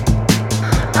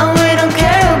 And we don't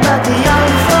care about the young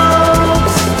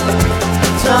folks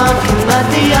talking about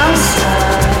the young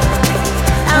side,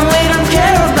 and we don't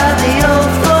care about the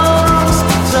old folks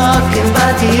talking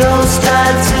about the old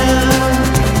style too.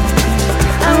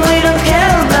 And we don't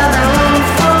care about our own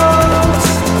folks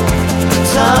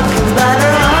talking about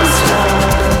our own stuff.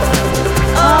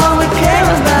 All we care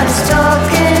about is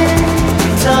talking,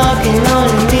 talking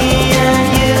only me and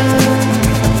you.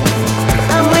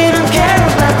 And we don't care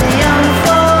about the young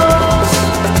folks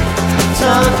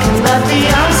talking about the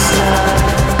young side.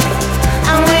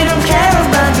 And we don't care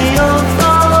about the old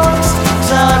folks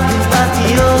talking about the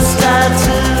old style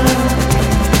too.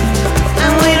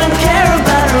 And we don't care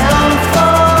about our own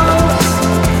folks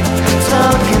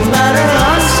talking about our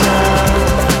own stuff.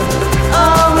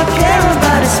 All we care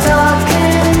about is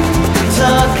talking,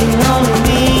 talking only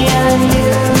me and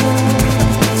you.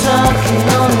 Talking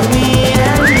only me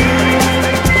and you.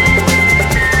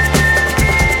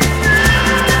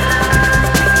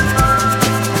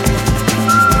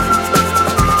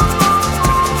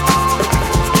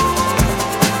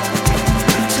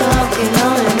 Talking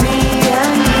only me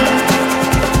and you.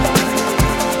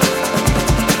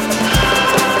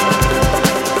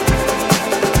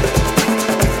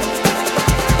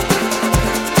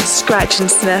 Scratch and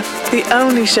Sniff, the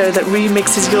only show that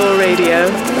remixes your radio.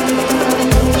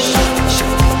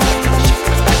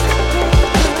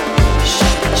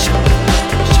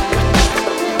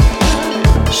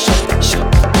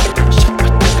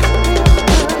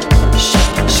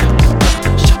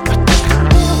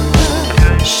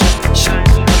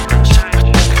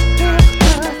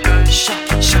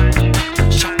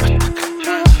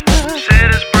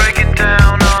 Sailors breaking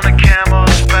down on a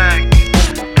camel's back.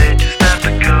 They just have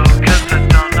to go 'cause they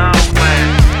don't know where.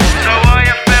 So all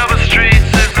you feel the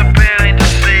streets is appealing to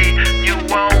see. You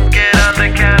won't get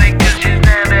undercounted 'cause you're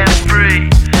stand and free.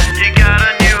 You got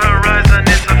a new horizon,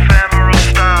 it's ephemeral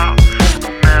style.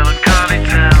 A melancholy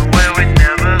town where we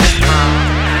never smile.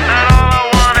 And all I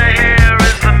wanna hear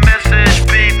is the message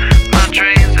beep. My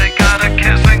dreams, they gotta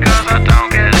kissing 'cause I don't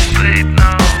get sleep,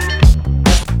 no.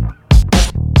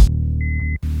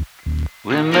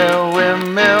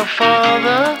 Windmill for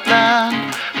the land,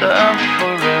 the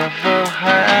forever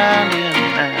hand in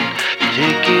hand.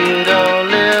 Take it all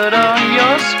out on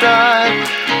your stride.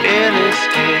 It is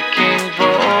taking,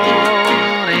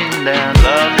 falling down.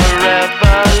 Love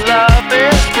forever, love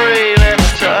is free. Let's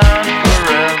turn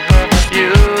forever,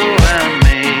 you and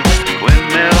me.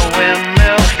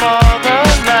 Windmill for the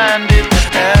land. Is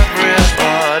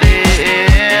everybody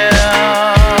in?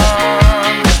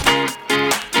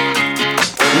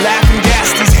 Laughing gas,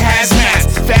 these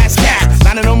hazmats, fast cat,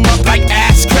 lining them up like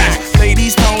ass crack.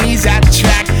 Ladies, ponies at the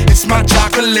track, it's my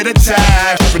chocolate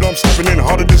attack. But I'm stepping in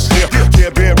harder this year, yeah,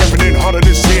 bear repping in harder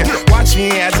this year. Watch me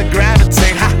as I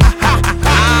gravitate, ha ha ha ha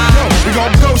ha. Yo, we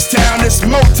gon' ghost town, this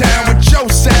Motown with your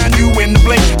sound. You in the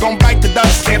blink, gon' bite the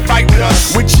dust, can't fight with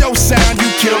us. With your sound, you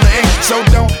kill the ink, so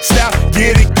don't stop,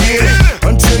 get it,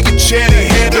 until you chat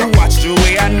ahead and watch the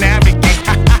way I navigate.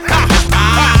 Ha ha ha ha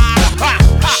ha.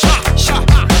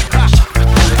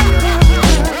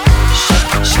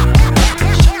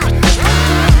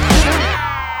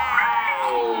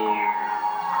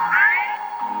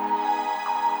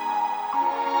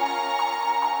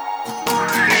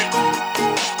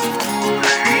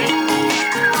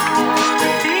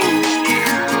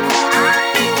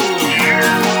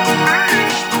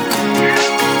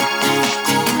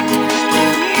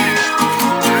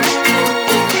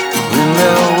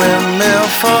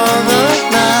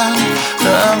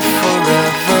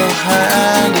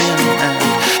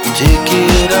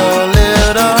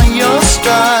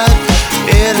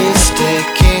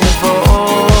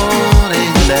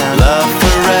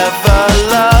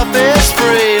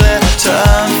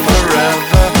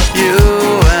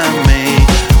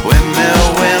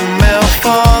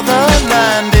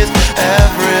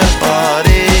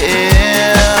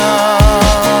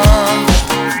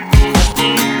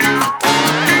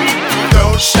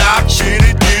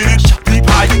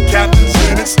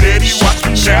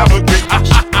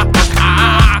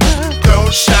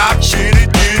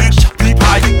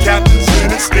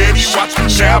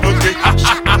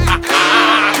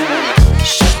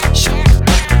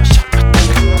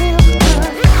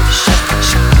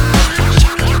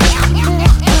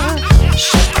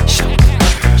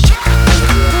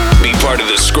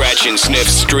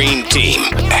 team.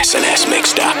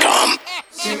 SNSMix.com.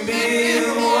 Can be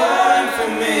the one for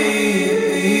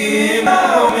me,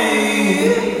 about me.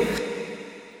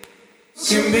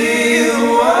 Can be the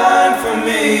one for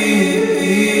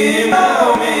me,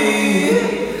 about me.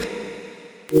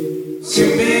 Can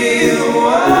be the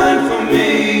one for me,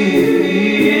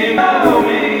 about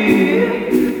me.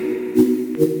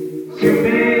 Can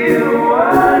be the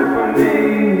one for me,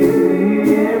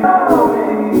 about me.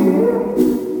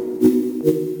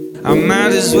 I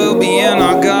might as well be in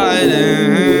our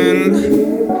garden.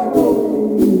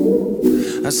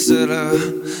 I said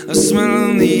a smell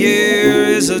in the air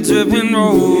is a dripping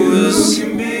rose. You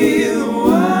can be the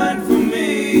one for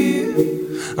me.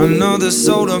 Another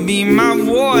soul to be my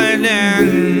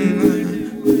warden.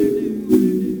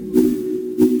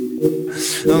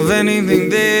 Of anything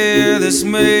there that's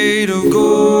made of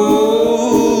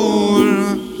gold.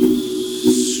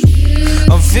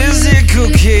 A physical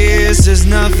kiss is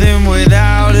nothing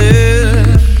without it.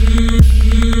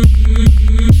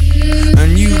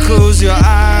 And you close your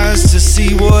eyes to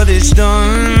see what it's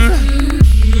done.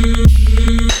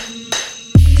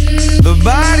 The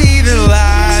body that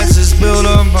lies is built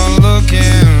up on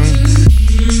looking.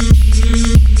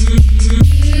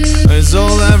 It's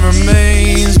all that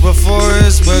remains before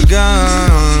it's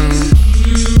begun.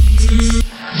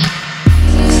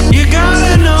 You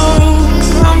gotta know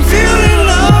I'm feeling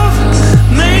love,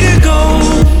 made it go.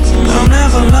 I'll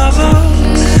never love her,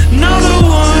 another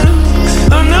one,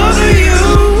 another you.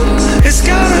 It's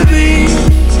gotta be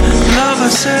love, I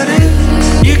said it.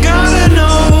 You gotta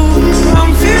know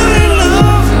I'm feeling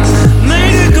love,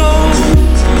 made it go.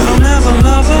 I'll never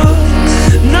love her,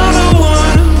 another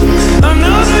one,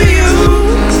 another you.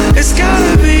 It's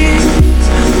gotta be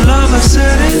love, I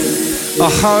said it. A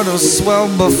heart will swell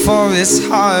before it's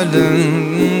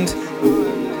hardened.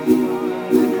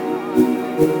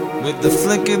 With the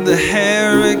flick of the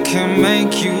hair, it can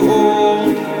make you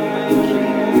old.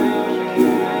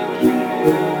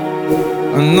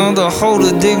 Another hole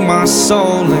to dig my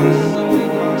soul in.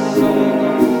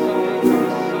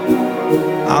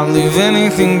 I'll leave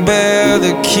anything bare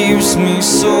that keeps me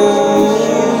sold.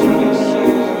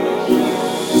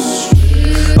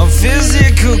 A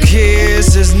physical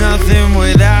kiss is nothing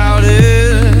without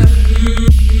it.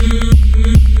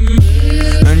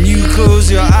 And you close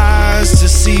your eyes to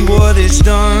see what it's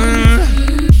done.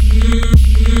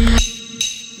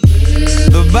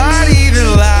 The body that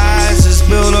lies is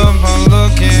built up on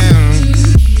looking.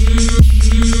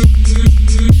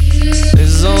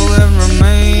 Is all that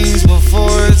remains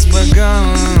before it's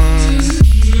begun.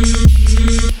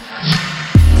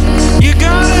 You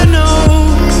gotta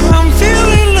know I'm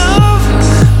feeling love,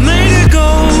 made it go.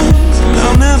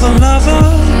 I'll never love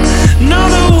her,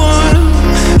 another one,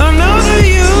 another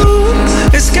you.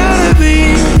 It's gotta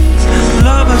be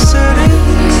love, I said it.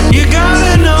 You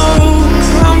gotta know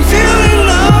I'm feeling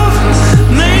love,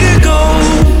 made it go.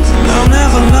 I'll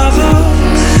never love her,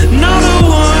 another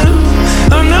one,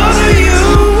 another you.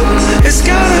 It's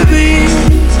gotta be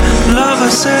love, I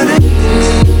said it.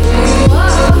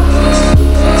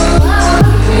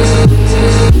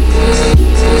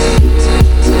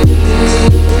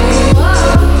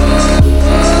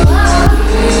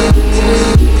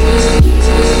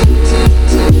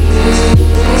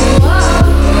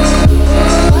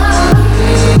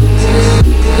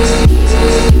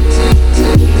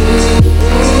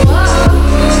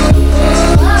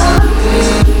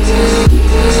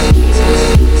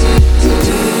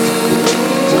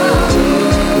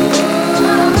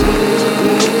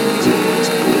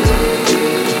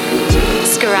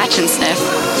 Scratch and Sniff.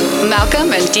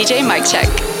 Malcolm and DJ Mike Check.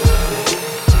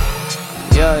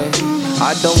 Yeah,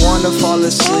 I don't wanna fall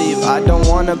asleep, I don't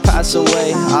wanna pass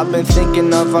away. I've been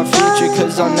thinking of our future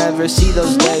cause I'll never see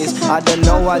those days. I don't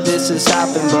know why this has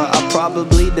happened, but I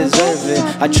probably deserve it.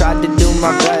 I tried to do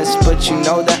my best, but you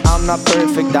know that I'm not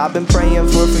perfect. I've been praying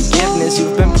for forgiveness,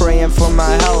 you've been praying for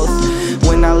my health.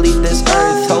 When I leave this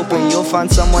earth, hoping you'll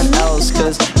find someone else.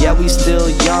 Cause yeah, we still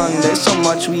young, there's so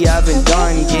much we haven't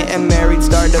done. Getting married,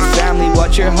 start a family,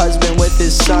 watch your husband with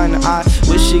his son. I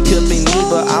wish it could be me,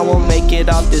 but I won't make it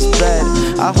off this bed.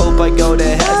 I hope I go to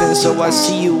heaven, so I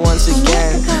see you once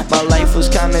again. My life was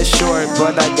kinda short,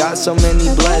 but I got so many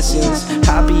blessings.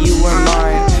 Happy you were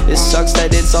mine, it sucks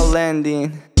that it's all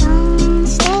ending. For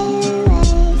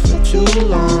too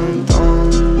long,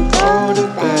 don't go to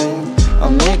bed. I'll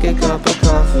make a cup of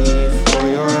coffee for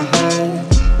your head.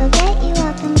 I'll get you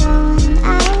up and going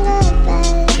out of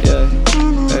bed. Yeah,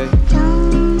 hey.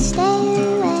 Don't stay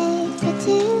awake for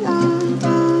too long.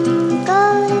 Don't go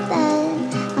to bed.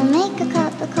 I'll make a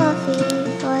cup of coffee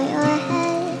for your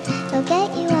head. I'll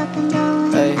get you up and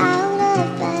going Hey. out of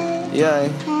bed.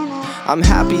 I'm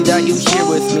happy that you here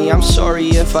with me. I'm sorry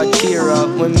if I tear up.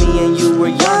 When me and you were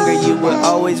younger, you would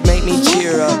always make me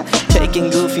cheer up. Taking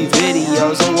goofy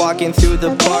videos and walking through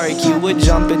the park, you would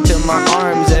jump into my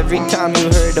arms every time you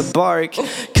heard a bark.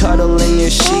 Cuddle in your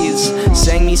sheets,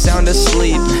 sang me sound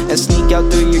asleep, and sneak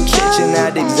out through your kitchen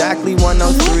at exactly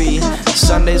 1:03.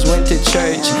 Sundays went to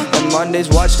church, and Mondays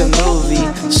watched a movie.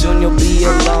 Soon you'll be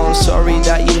alone, sorry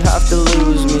that you have to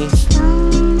lose me.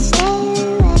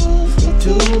 For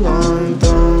too long,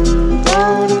 don't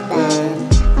go to bed.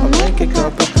 I'll make a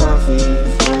cup of coffee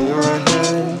for your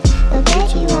head. I'll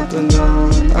get you up and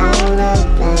down, out of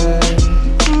bed.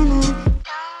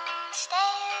 Stay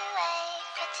awake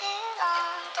for too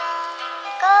long, don't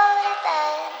go to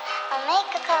bed. I'll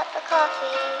make a cup of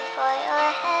coffee for your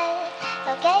head.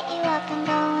 I'll get you up and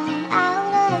going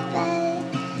out of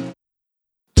bed.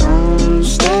 Don't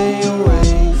stay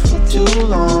awake for too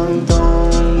long,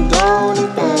 don't go to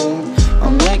bed.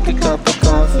 I'll make a cup of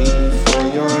coffee for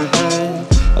your head.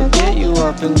 I'll get you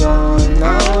up and going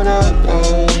out of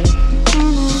bed.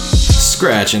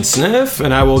 Scratch and Sniff,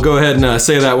 and I will go ahead and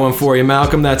say that one for you,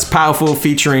 Malcolm. That's Powerful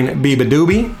featuring Biba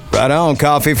Doobie. Right on,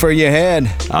 coffee for your head.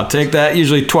 I'll take that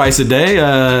usually twice a day,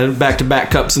 back-to-back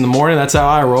cups in the morning. That's how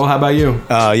I roll. How about you?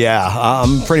 Yeah,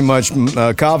 I'm pretty much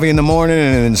coffee in the morning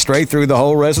and then straight through the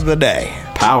whole rest of the day.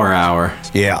 Power hour.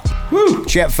 Yeah. Woo.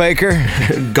 Chet Faker.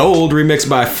 Gold, remixed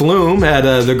by Flume. Had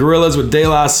the Gorillas with De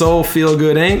La Soul, Feel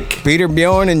Good Inc. Peter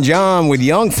Bjorn and John with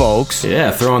Young Folks.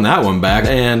 Yeah, throwing that one back.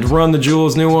 And Run the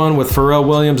Jewels' new one with Pharrell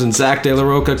Williams and Zach De La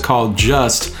Rocha called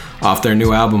Just, off their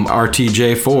new album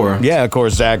RTJ4. Yeah, of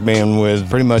course, Zach being with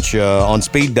pretty much on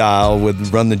speed dial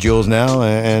with Run the Jewels now,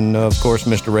 and of course,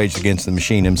 Mr. Rage Against the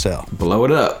Machine himself. Blow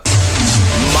it up.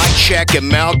 Mike Check and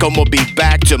Malcolm will be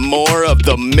back to more of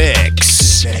the mix.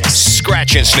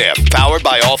 Scratch and Sniff, powered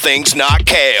by All Things Not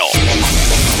Kale.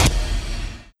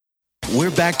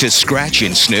 We're back to Scratch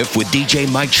and Sniff with DJ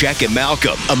Mike Check and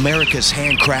Malcolm, America's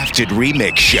handcrafted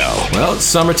remix show. Well, it's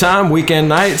summertime, weekend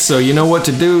night, so you know what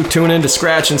to do. Tune in to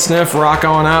Scratch and Sniff, rock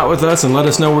on out with us, and let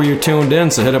us know where you're tuned in.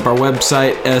 So hit up our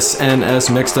website,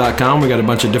 snsmix.com. We got a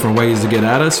bunch of different ways to get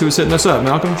at us. Who's hitting us up,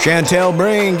 Malcolm? Chantel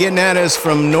Breen getting at us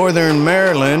from Northern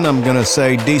Maryland. I'm going to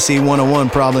say DC 101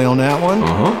 probably on that one.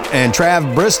 And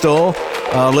Trav Bristol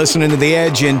listening to The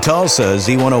Edge in Tulsa,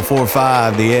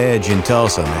 Z1045, The Edge in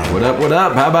Tulsa, man. What up? What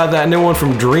up? How about that new one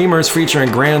from Dreamers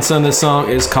featuring Grandson? This song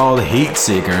is called Heat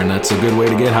Seeker, and that's a good way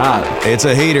to get hot. It's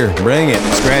a heater. Bring it.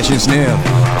 Scratch and Sniff.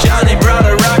 Johnny brought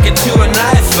a rocket to a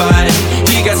knife fight.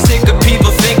 He got sick of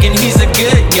people thinking he's a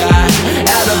good guy.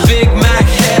 Had a Big Mac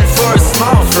head for a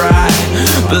small fry.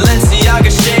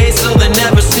 Balenciaga shades so they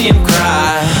never see him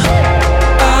cry.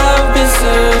 I've been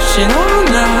searching all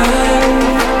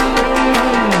night.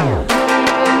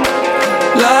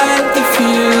 Light the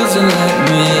fuse and let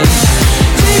me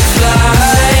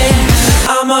fly.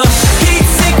 I'm a heat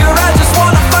seeker, I just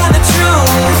wanna find the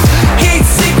truth. Heat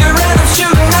seeker and I'm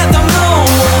shooting at the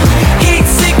moon. Heat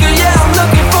seeker, yeah, I'm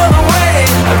looking for the way.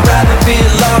 I'd rather be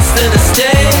lost than to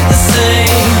stay the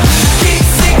same. Heat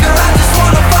seeker, I just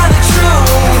wanna find the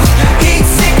truth. Heat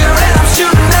seeker and I'm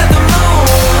shooting at the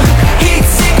moon. Heat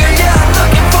seeker, yeah, I'm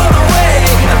looking for the way.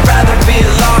 I'd rather be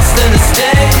lost than to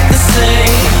stay the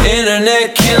same.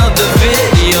 Internet killed the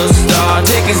video star,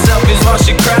 taking selfies while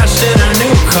she crashed in her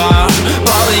new car.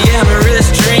 Polyamorous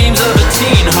dreams of a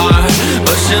teen heart,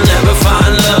 but she'll never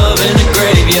find love in a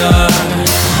graveyard.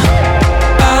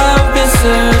 I've been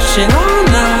searching all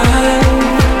night,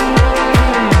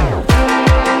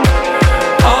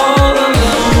 all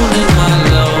alone in my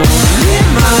lonely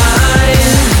mind.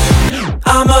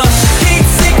 I'm a heat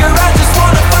seeker, I just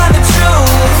wanna find the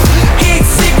truth. Heat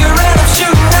seeker and I'm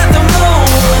shooting at the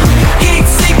moon. Heat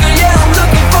seeker, yeah, I'm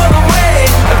looking for the way.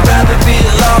 I'd rather be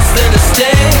lost than to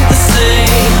stay the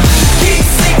same. Heat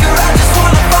seeker, I just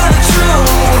wanna find the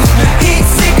truth. Heat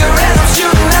seeker and I'm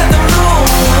shooting at the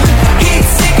moon. Heat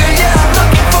seeker, yeah, I'm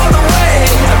looking for the way.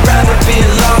 I'd rather be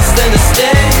lost than to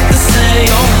stay the same.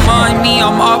 Don't mind me,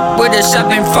 I'm up with a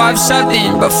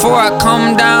 757. Before I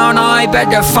come down, I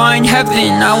better find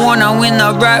heaven. I wanna win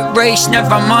the rat race,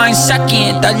 never mind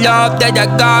second. The love that I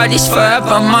got is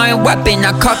forever my weapon.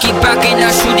 I cock it back and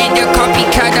I shoot it, the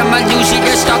copycat. I'ma lose it,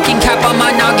 the stocking cap on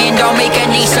my noggin. Don't make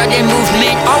any sudden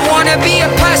movement. I wanna be a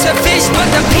pacifist, but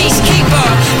the peacekeeper.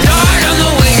 Lord, on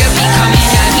the way to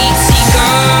becoming a heat seeker.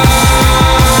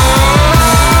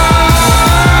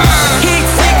 Heat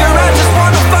seeker, I just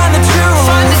wanna find the truth.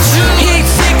 Heat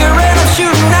seeker and I'm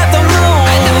shooting at the moon.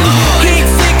 Heat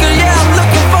seeker, yeah, I'm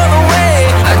looking for the way.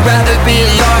 I'd rather be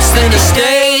lost than to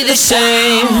stay the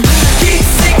same. Heat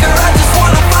seeker, I just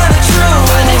wanna find the truth.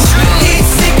 Heat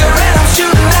seeker and I'm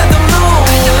shooting at the moon.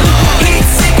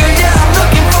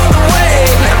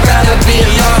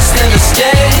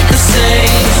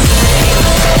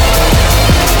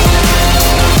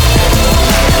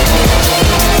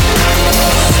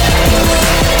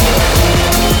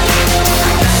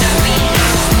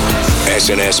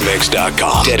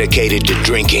 SNSMix.com. Dedicated to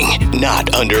drinking, not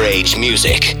underage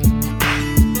music.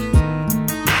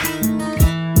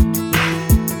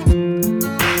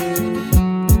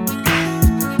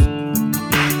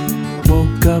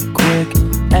 Woke up quick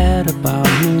at about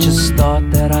noon. Just thought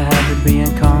that I had to be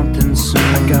in Compton soon.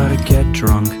 I gotta get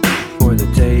drunk before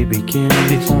the day begins,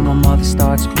 before my mother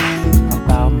starts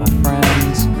about my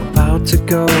friends. About to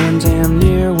go and damn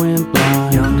near went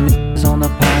blind. Young niggas on the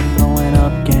path throwing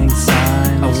up gang signs.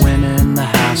 I went in the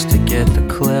house to get the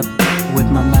clip with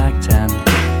my Mac 10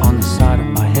 on the side of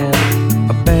my hip.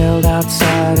 I bailed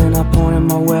outside and I pointed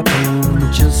my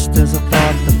weapon. Just as I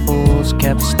thought the fools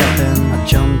kept stepping, I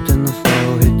jumped in the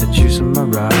flow, hit the juice in my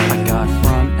ride. I got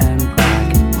front and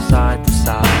back, side to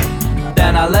side.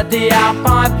 Then I let the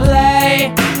Alpine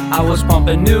play. I was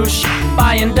pumping new shit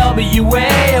by NWA.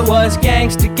 It was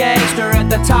gangsta gangster at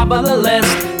the top of the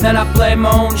list. Then I played my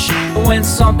own shit, went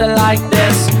something like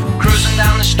this. Cruising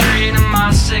down the street in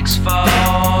my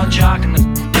 6'4", jocking the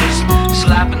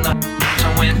slapping the.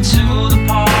 I went to the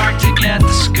park to get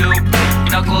the scoop.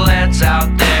 Knuckleheads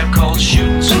out there, cold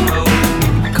shooting some hoop.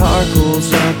 Car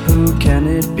pulls up, who can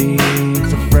it be?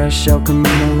 The fresh El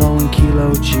Camino rolling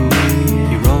Kilo G.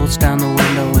 He rolls down the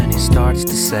window and he starts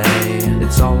to say,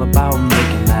 it's all about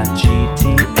making that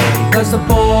GTA. Cause the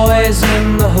boys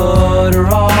in the hood are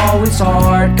always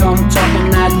hard. Come talking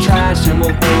that trash and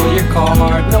we'll pull your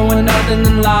card. Knowing nothing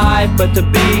in life but to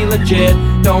be legit.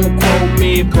 Don't quote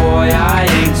me, boy, I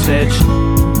ain't said shit.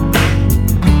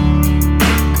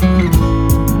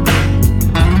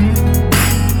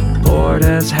 Bored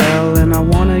as hell and I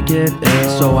wanna get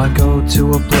ill, so I go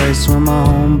to a place where my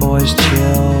homeboys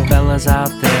chill. Fellas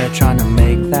out there trying to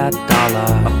make that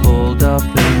dollar. I pulled up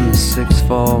in the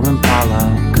 6'4"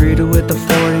 Impala, greeted with the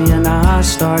 40 and I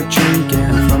start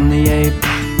drinking. From the 8,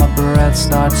 my breath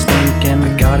starts stinking.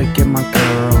 I gotta get my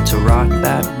girl to rock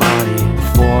that body.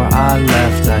 Before I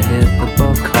left I hit the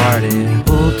Bacardi.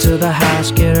 Pulled to the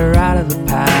house, get her out of the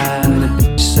pad. And the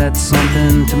bitch said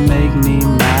something to make me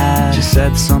mad. She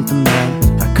said something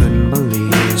that I couldn't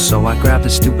believe, so I grabbed the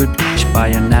stupid bitch by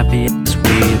a nappy ass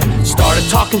weed. Started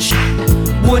talking shit,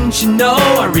 wouldn't you know?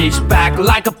 I reached back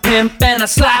like a pimp and I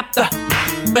slapped her.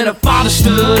 And her father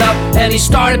stood up and he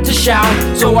started to shout,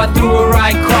 so I threw her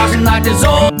right across and knocked his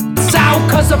old out.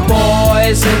 Cause the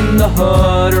boys in the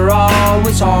hood are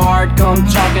always hard. Come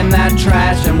talking that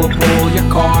trash and we'll pull your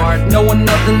card. Knowing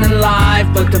nothing in life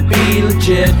but to be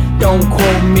legit. Don't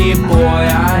quote me, boy,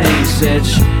 I ain't said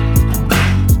shit.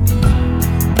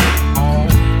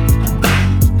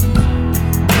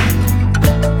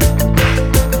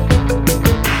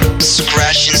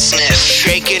 Scratch and sniff,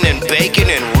 shaking and baking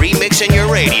and remixing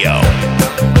your radio.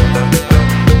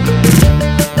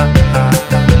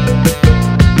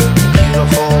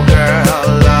 Beautiful girl,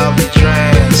 lovely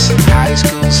dress, high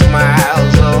school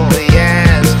smiles, oh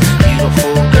yes.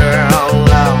 Beautiful girl,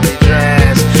 lovely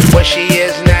dress. Where she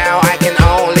is now, I can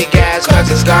only guess. Cause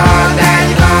it's gone,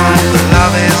 daddy gone.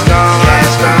 Love is gone, yeah,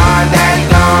 it's gone, daddy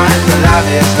gone. The love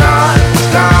is gone, it's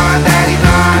gone, daddy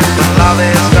gone. The love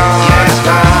is gone, yeah, it's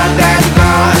gone, daddy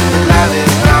gone. The love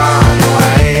is gone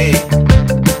away.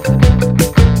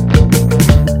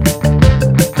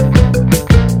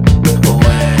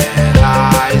 When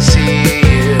I see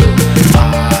you,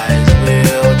 eyes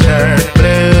will turn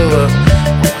blue.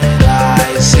 When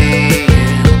I see you,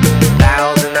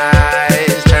 thousand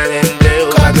eyes turning blue.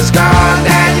 Cause it's gone,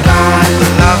 daddy gone. The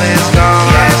love is gone,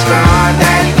 yeah, it's gone,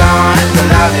 daddy gone. The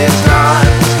love is gone,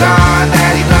 it's gone,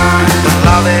 daddy gone. The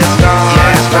love is gone,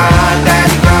 yeah, it's gone,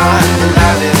 daddy gone. The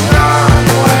love is gone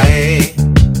away.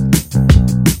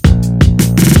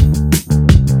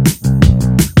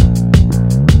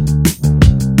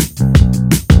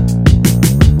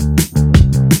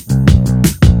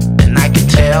 And I can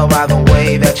tell by the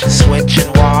way that you switch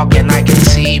and walk. And I can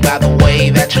see by the way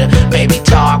that you baby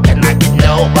talk. And I can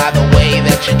know by the way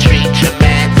that you treat your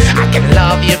man. I can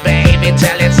love you, baby,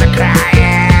 till it's a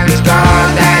crying. It's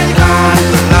gone, daddy gone.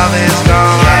 The love is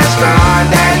gone, yeah, it's gone,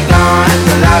 daddy gone.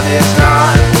 The love is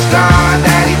gone, it's gone,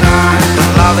 daddy gone. The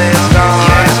love is gone,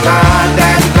 yeah, it's gone,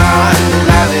 daddy gone. The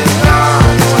love is gone.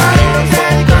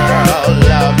 Beautiful girl,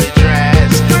 lovely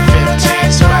dress,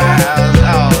 15 smiles,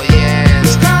 oh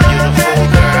yes. Beautiful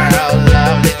girl,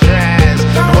 lovely dress.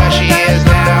 Where she is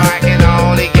now, I can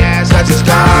only guess. Cause it's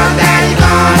gone, daddy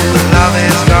gone. The love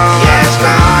is gone, yeah, it's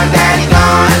gone, daddy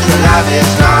gone. The love is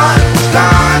gone.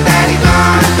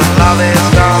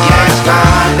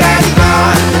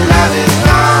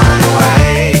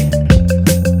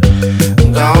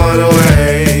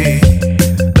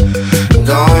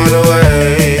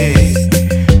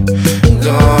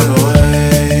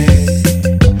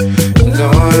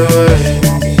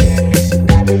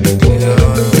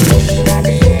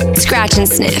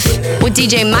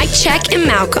 DJ Mike Check and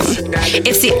Malcolm.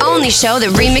 It's the only show that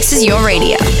remixes your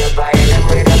radio. This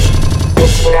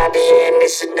is not the end,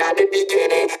 this is not the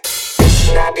beginning. This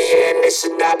is not the end, this is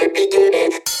not the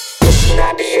beginning. This is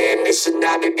not the end, this is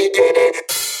not the beginning.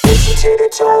 Listen to the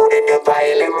tone in the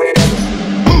violent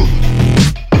rhythm.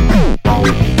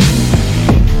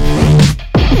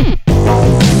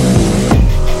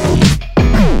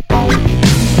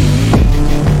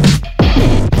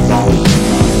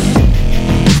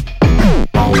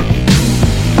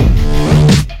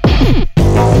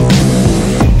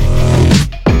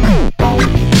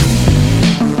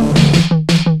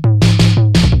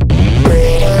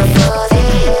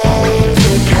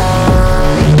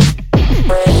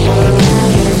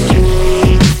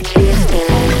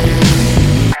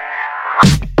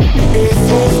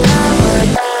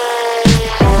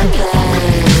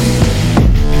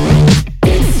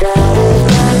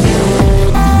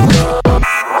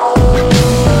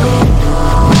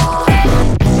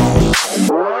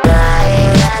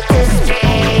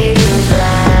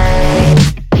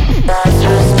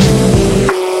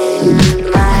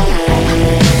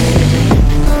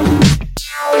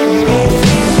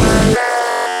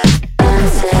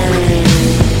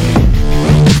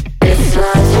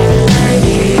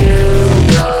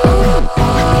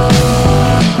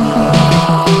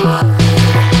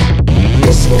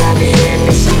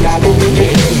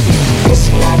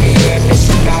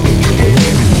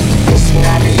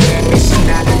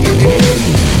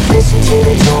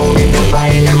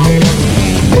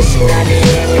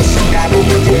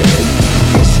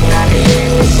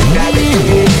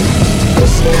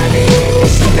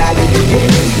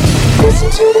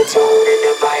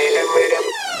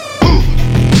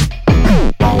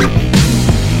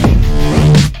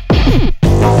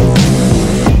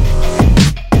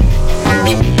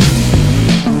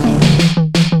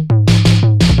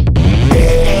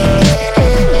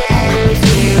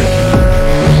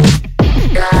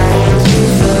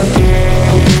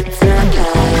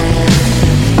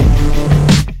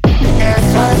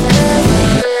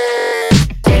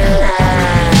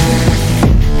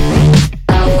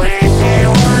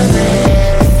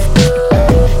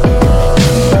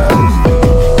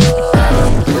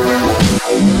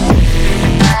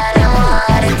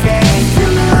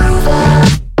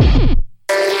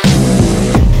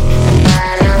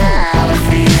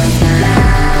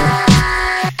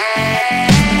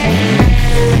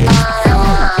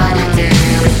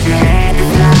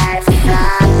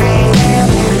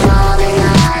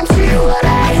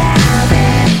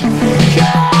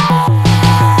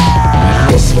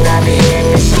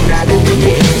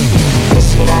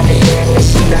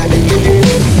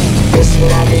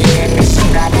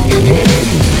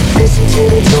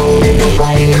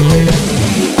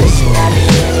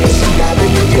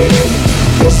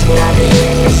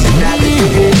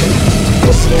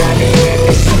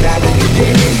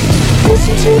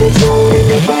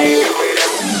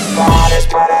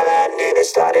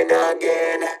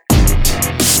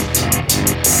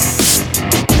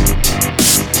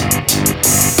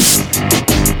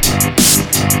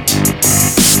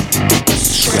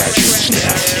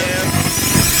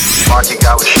 Marky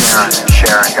got with Sharon,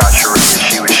 Sharon got Sharia.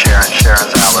 She was sharing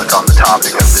Sharon's outlook on the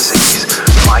topic of disease.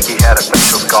 Mikey had a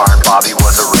facial scar and Bobby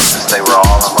was a rapist. They were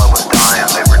all in love with dying,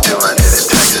 they were doing it in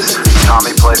Texas.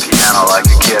 Tommy played piano like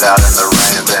a kid out in the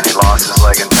rain. Then he lost his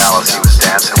leg in Dallas, he was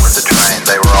dancing with the train.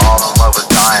 They were all in love with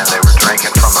dying, they were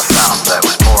drinking from a fountain that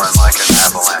was pouring like an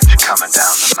avalanche coming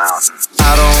down the mountain.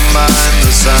 I don't mind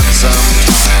the sun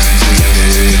sometimes, the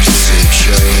images it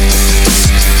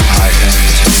shows. I can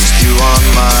taste you on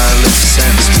my lips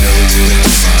and smell you in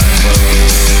my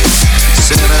clothes.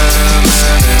 Cinnamon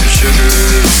and sugar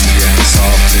and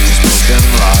softly spoken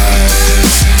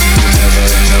lies. You never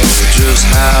know just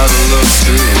how to look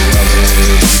through other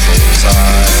people's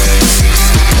eyes.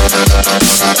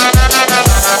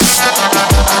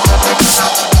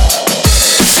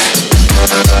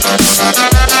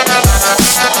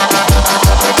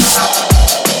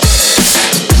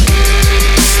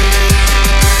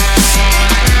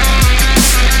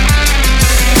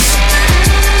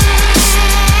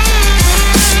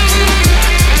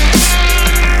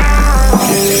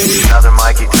 Another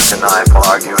Mikey took a knife while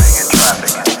arguing in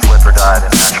traffic. Flipper died a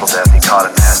natural death, he caught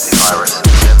a nasty virus.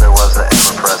 Then there was the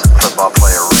ever-present football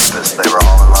player rapist. They were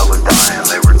all in love with dying,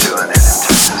 they were doing it in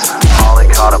Texas. Holly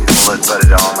caught a bullet, but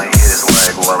it only hit his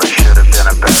leg. Well, it should have been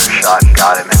a better shot,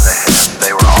 got him in the head.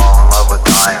 They were all in love with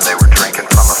dying, they were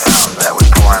drinking from a fountain that was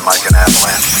pouring like an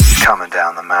avalanche coming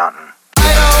down the mountain.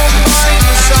 I don't mind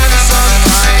the sun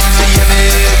sometimes, the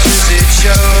images it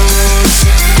shows.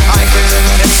 I can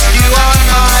taste you on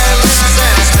my lips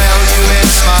and smell you in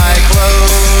my clothes.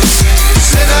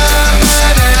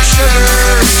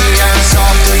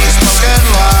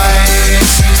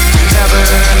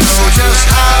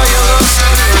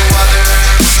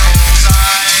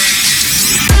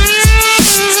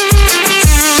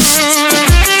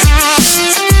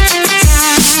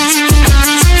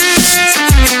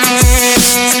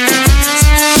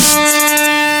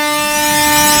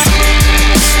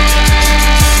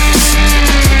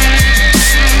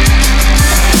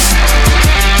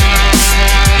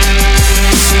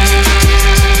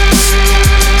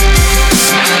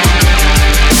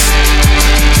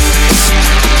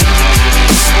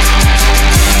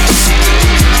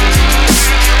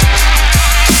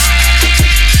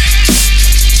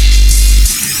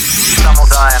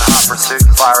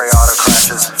 Ferrari auto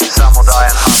crashes. Some will die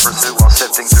in hot pursuit while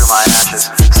sifting through my ashes.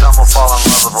 Some will fall in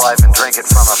love with life and drink it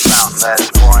from a fountain that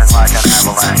is pouring like an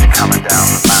avalanche coming down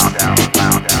the mountain.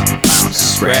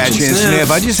 Scratch and sniff.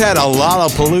 I just had a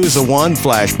Lollapalooza 1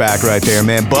 flashback right there,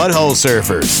 man. Butthole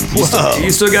Surfers. Whoa.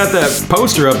 You still got that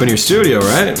poster up in your studio,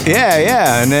 right?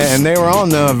 Yeah. And they were on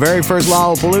the very first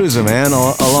Lollapalooza, man,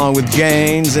 along with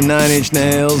Jane's and Nine Inch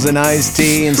Nails and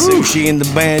Ice-T and Sushi and the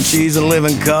Banshees and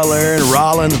Living Color and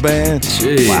Rollins Band.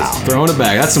 Jeez. Wow. Throwing it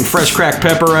back. That's some fresh cracked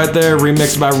pepper right there,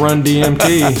 remixed by Run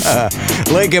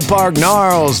DMT. Linkin Park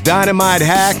Gnarls, Dynamite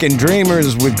Hack, and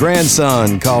Dreamers with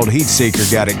Grandson called Heat Seeker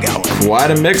got it going.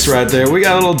 Quite a mix right there. We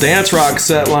got a little dance rock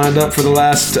set lined up for the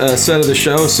last set of the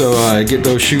show, so get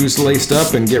those shoes laced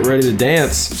up and get ready to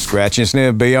dance. Scratch and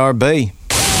Sniff, BRB.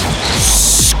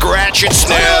 Scratch and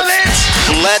Sniff.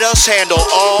 Let us handle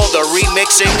all the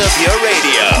remixing of your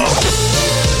radio.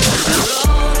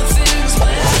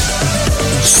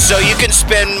 So you can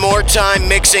spend more time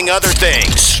mixing other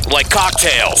things, like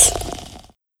cocktails.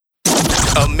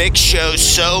 A mix show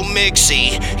so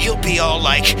mixy, you'll be all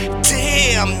like,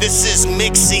 damn, this is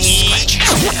mixy.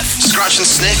 Scratch and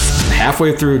Sniff.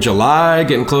 Halfway through July,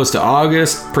 getting close to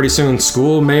August. Pretty soon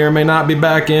school may or may not be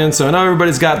back in, so I know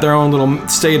everybody's got their own little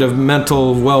state of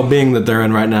mental well-being that they're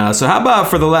in right now. So how about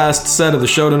for the last set of the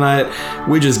show tonight,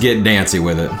 we just get dancy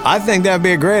with it? I think that'd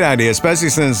be a great idea, especially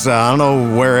since I don't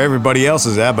know where everybody else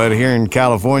is at, but here in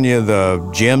California, the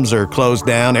gyms are closed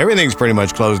down. Everything's pretty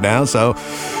much closed down, so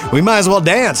we might as well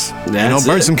dance.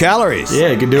 Burn some calories. Yeah,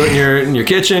 you can do it in your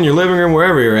kitchen, your living room,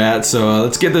 wherever you're at. So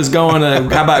let's get this going.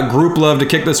 How about Group Love to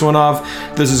kick this one off?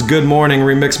 This is Good Morning,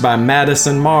 remixed by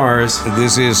Madison Mars.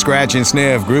 This is Scratch and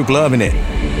Sniff, Group Loving it.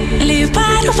 Live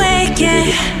wide awake, yeah.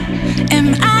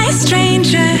 Am I a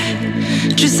stranger?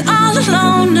 Just all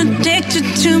alone,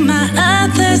 addicted to my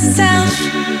other self.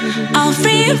 I'll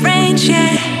rearrange,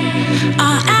 yeah.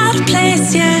 All out of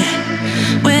place, yeah.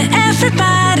 Where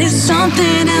everybody's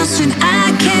something else and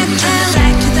I can't tell.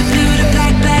 Back to the blue, to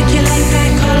black, you like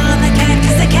that. Call on the cat,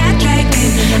 cause the cat dragged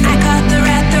in. I caught the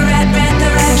rat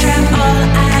trap, all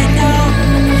I know.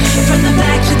 From the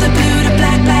black to the blue, to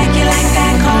black, you like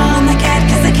that. Call on the cat,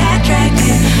 cause the cat dragged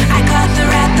in. I caught the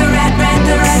rat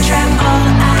trap, all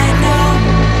I know.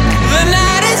 The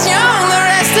night is young, the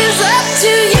rest is up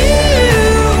to you.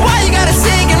 Why you gotta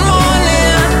sing in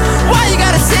morning? Why you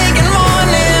gotta sing in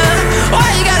morning? Why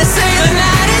you gotta sing? The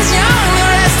night is young, the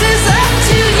rest is up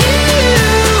to you.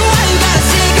 Why you gotta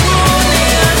sing in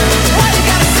morning? Why you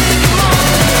gotta sing in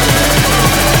morning?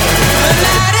 The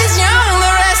night is young,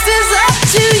 the rest is up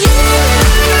to you.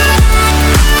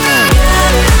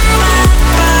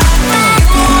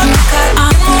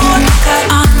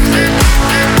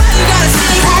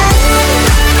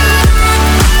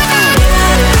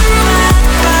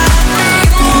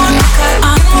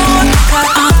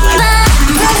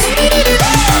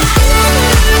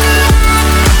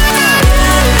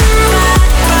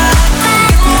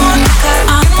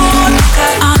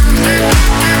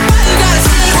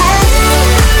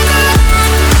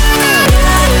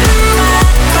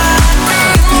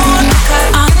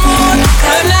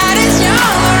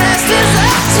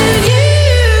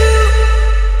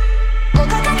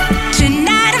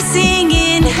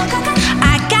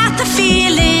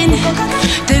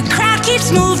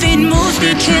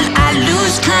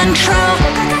 Control.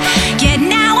 Yeah,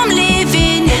 now I'm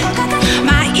living.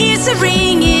 My ears are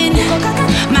ringing.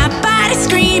 My body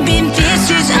screaming. This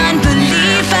is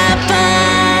unbelievable.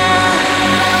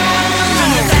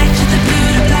 From the black to the blue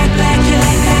to black, you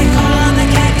like that. Call on the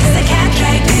cat, cause the cat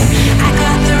dragged in. I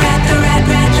got the rat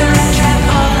trap,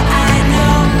 all I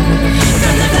know.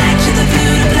 From the black to the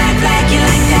blue to black, you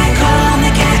like that. Call on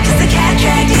the cat, cause the cat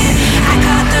dragged in. I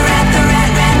got the rat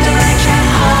trap,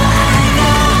 all I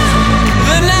know.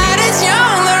 The night is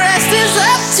young, the rest is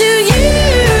up to you.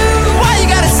 Why you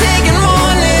gotta sing in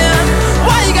morning?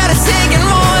 Why you gotta sing in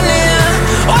morning?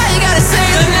 Why you gotta sing?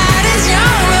 The night is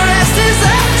young, the rest is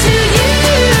up to you.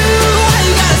 Why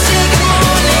you gotta sing in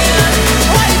morning?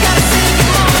 Why you gotta sing in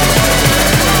morning?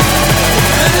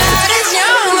 The night is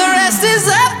young, the rest is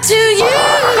up to you.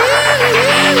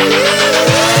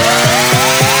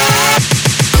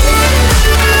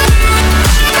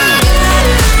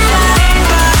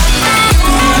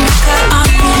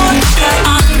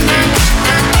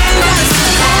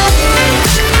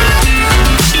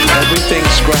 Everything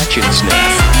Scratch and Sniff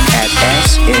at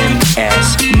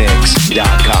snsmix.com.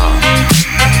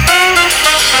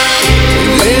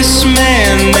 This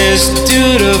man, this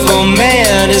dutiful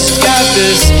man, has got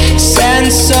this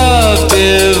sense of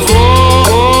devotion.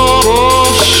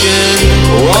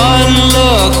 One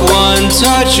look, one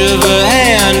touch of a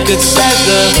hand could set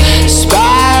the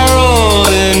spiral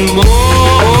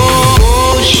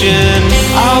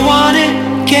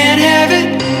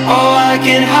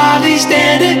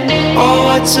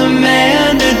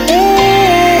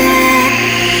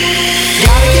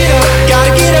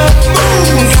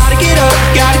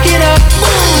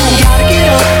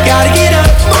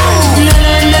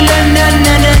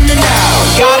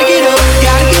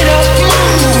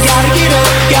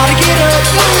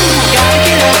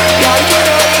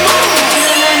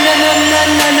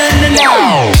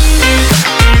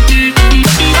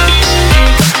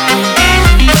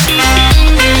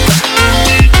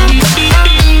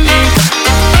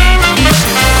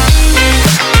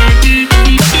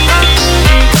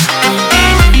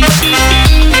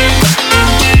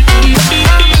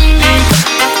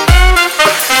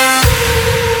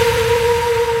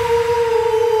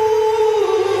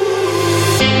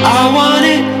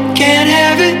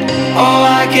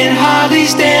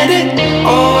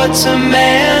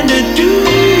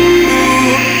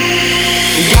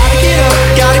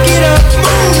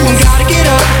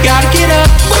gotta get up,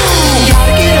 boom,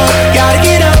 gotta get up, gotta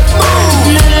get up,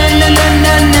 boom, na na na na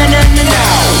na na na na na.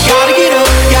 Gotta get up,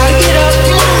 boom, gotta get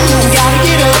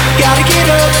up, gotta get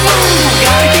up, boom,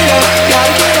 gotta get up,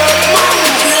 boom,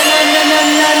 na na na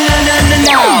na na na na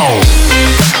na.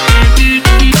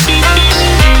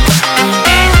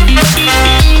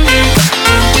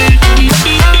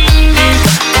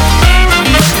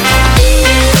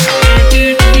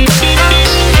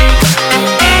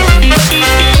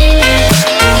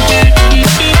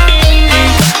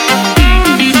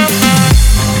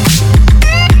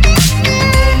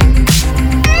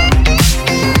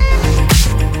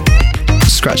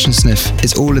 Scratch and Sniff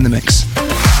is all in the mix.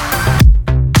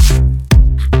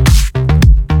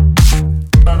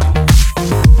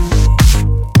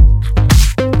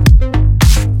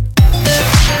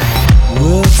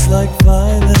 Words like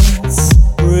violence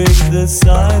break the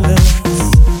silence,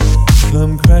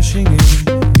 come crashing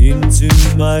into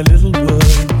my little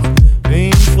world.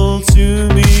 Painful to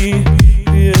me,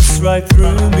 pierce right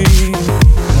through me.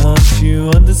 Can't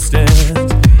you understand?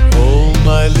 Oh,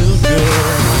 my little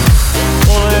girl.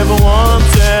 All I ever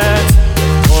wanted,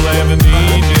 all I ever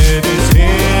needed is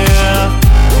here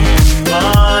in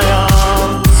my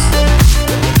arms.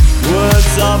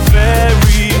 Words are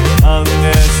very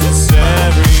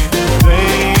unnecessary,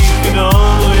 they can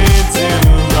only do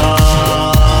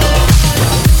harm.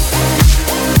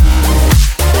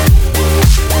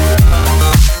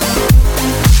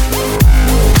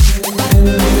 And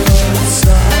you're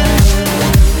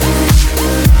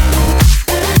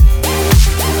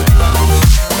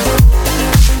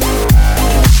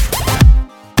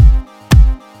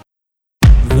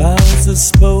vows are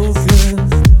spoken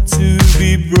to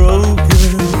be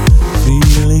broken.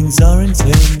 Feelings are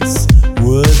intense,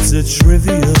 words are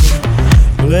trivial.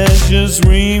 Pleasures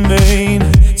remain,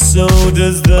 so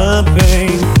does the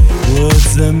pain.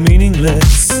 Words are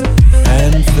meaningless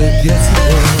and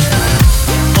forgettable.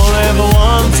 All I ever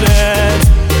wanted,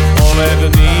 all I ever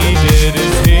needed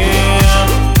is here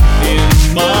in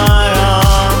my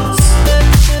arms.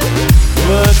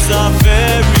 Words are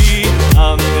very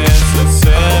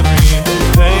unnecessary,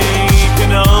 they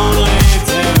can only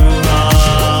do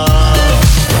harm.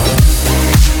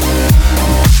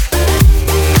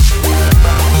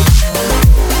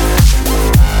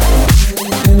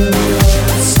 And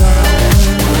you're silent.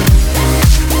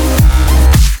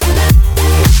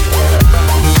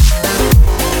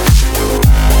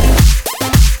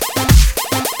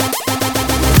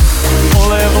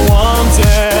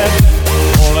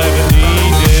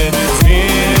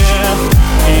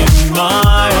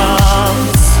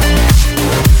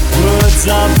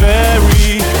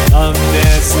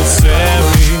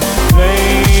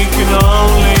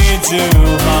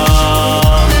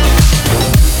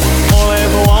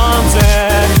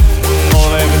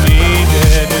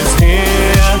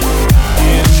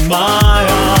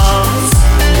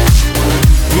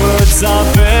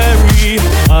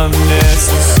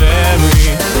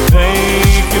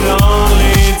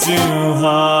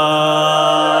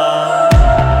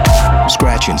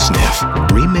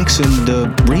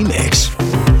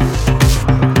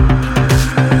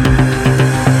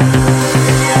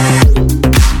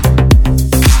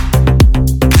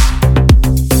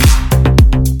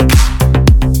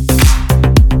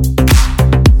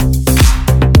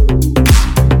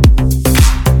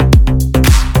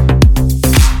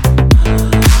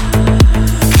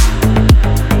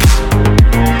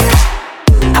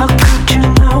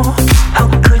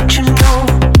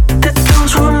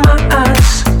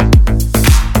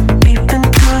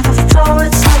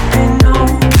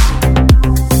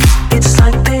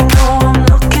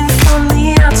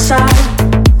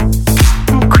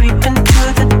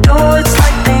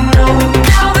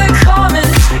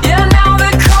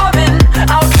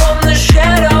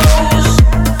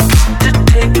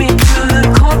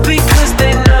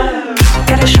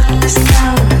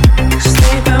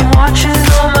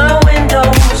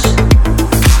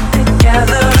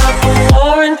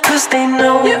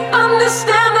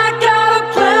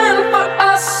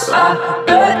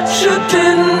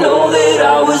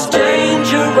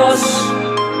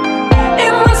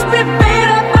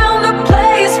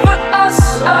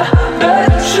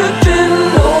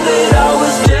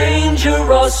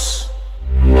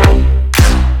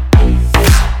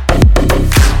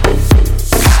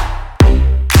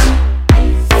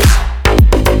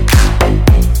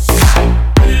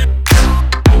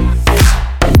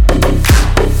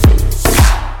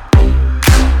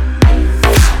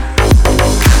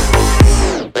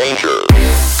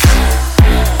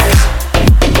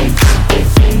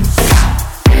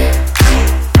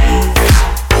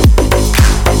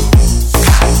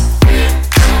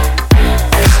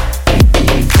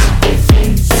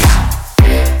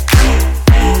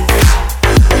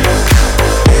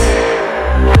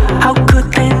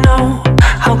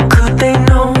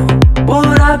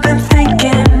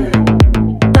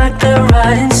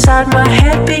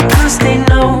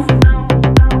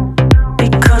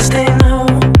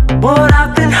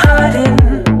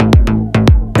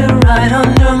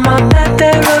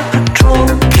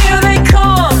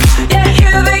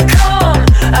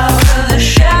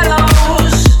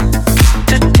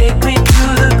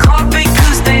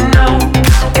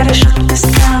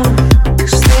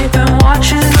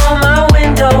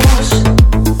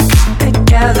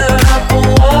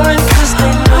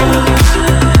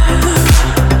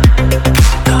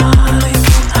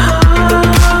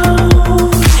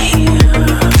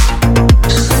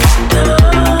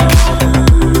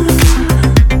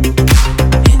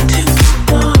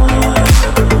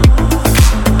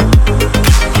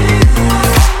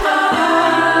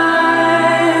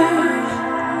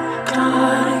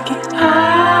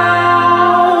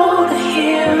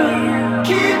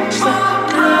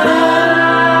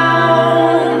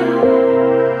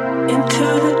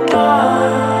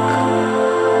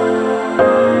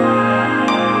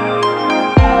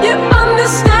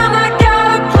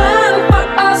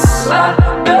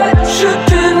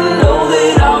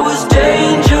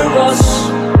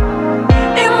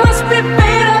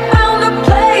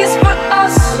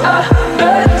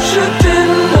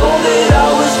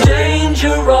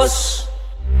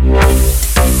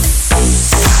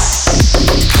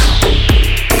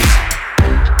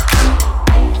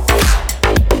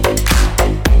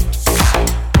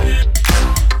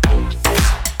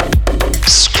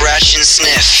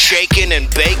 shaking and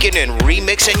baking and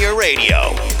remixing your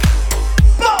radio.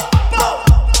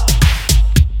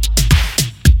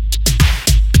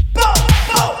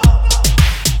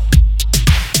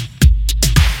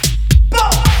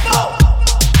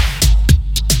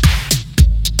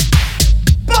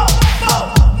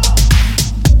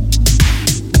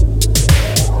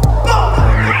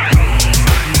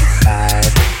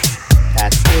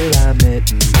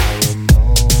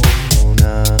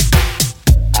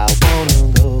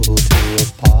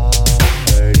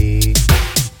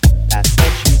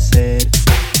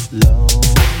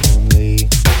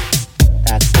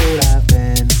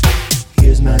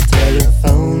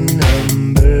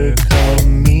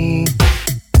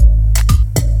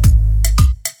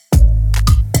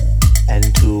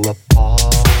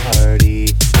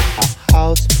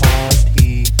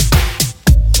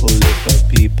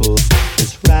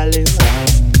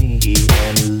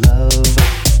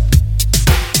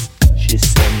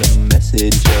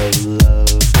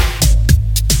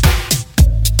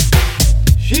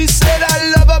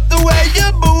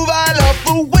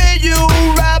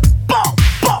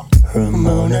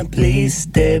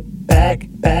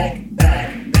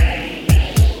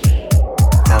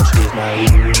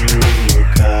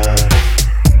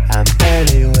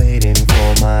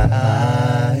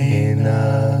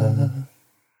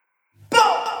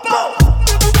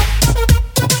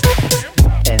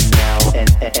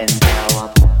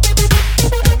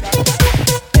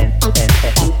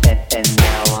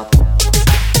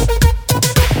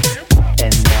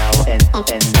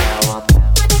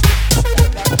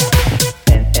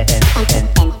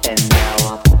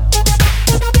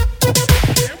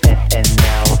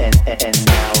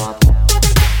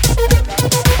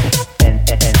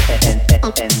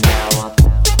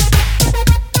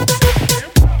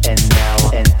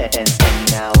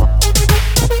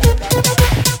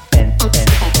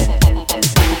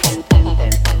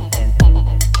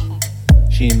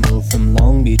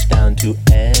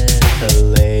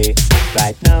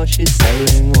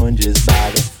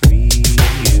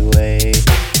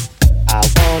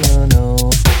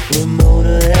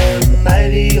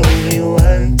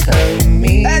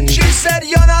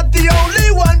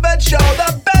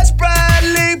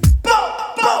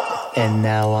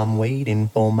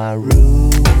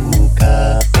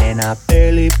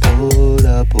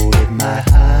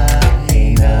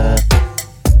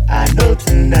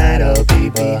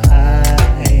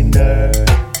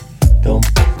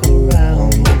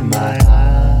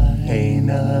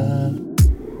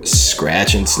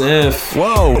 Scratch and sniff.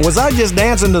 Whoa, was I just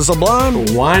dancing to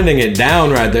Sublime? Winding it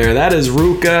down right there. That is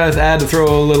Ruka. I had to throw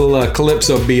a little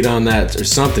calypso beat on that or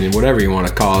something, whatever you want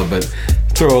to call it, but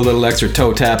throw a little extra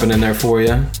toe tapping in there for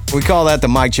you. We call that the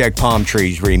Mic Check Palm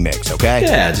Trees remix, okay?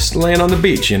 Yeah, just laying on the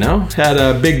beach, you know? Had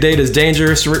a Big Data's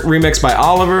Dangerous remix by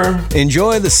Oliver.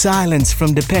 Enjoy the Silence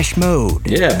from Depeche Mode.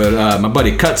 Yeah, but my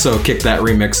buddy Cutso kicked that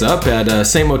remix up. Had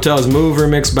St. Motel's Move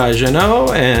remix by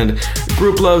Jeannot and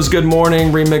Group Love's Good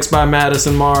Morning remix by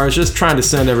Madison Mars. Just trying to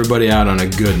send everybody out on a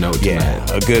good note tonight.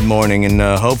 Yeah, a good morning, and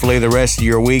hopefully the rest of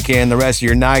your weekend, the rest of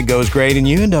your night goes great, and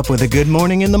you end up with a good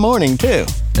morning in the morning, too.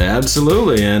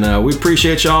 Absolutely, and we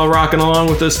appreciate y'all rocking along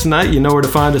with us tonight. You know where to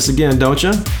find us again, don't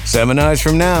you? 7 nights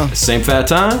from now. Same fat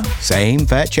time. Same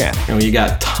fat channel. And you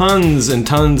got tons and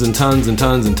tons and tons and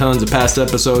tons and tons of past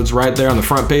episodes right there on the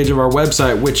front page of our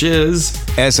website, which is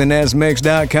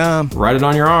snsmix.com. Write it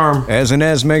on your arm.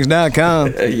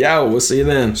 snsmix.com. Yo, we'll see you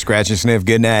then. Scratch and sniff,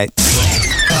 good night.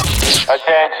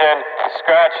 Attention,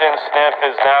 Scratch and Sniff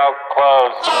is now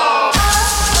closed.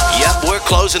 Yep, we're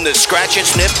closing the Scratch and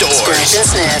Sniff doors. Scratch and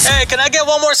Sniff. Hey, can I get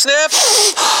one more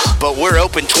sniff? But we're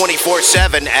open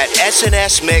 24/7 at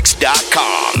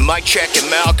snsmix.com. Mike Check and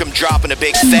Malcolm dropping a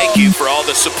big thank you for all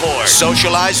the support.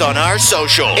 Socialize on our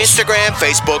socials. Instagram,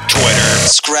 Facebook, Twitter.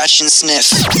 Scratch and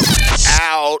Sniff.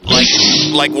 Out.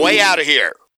 Like way out of here.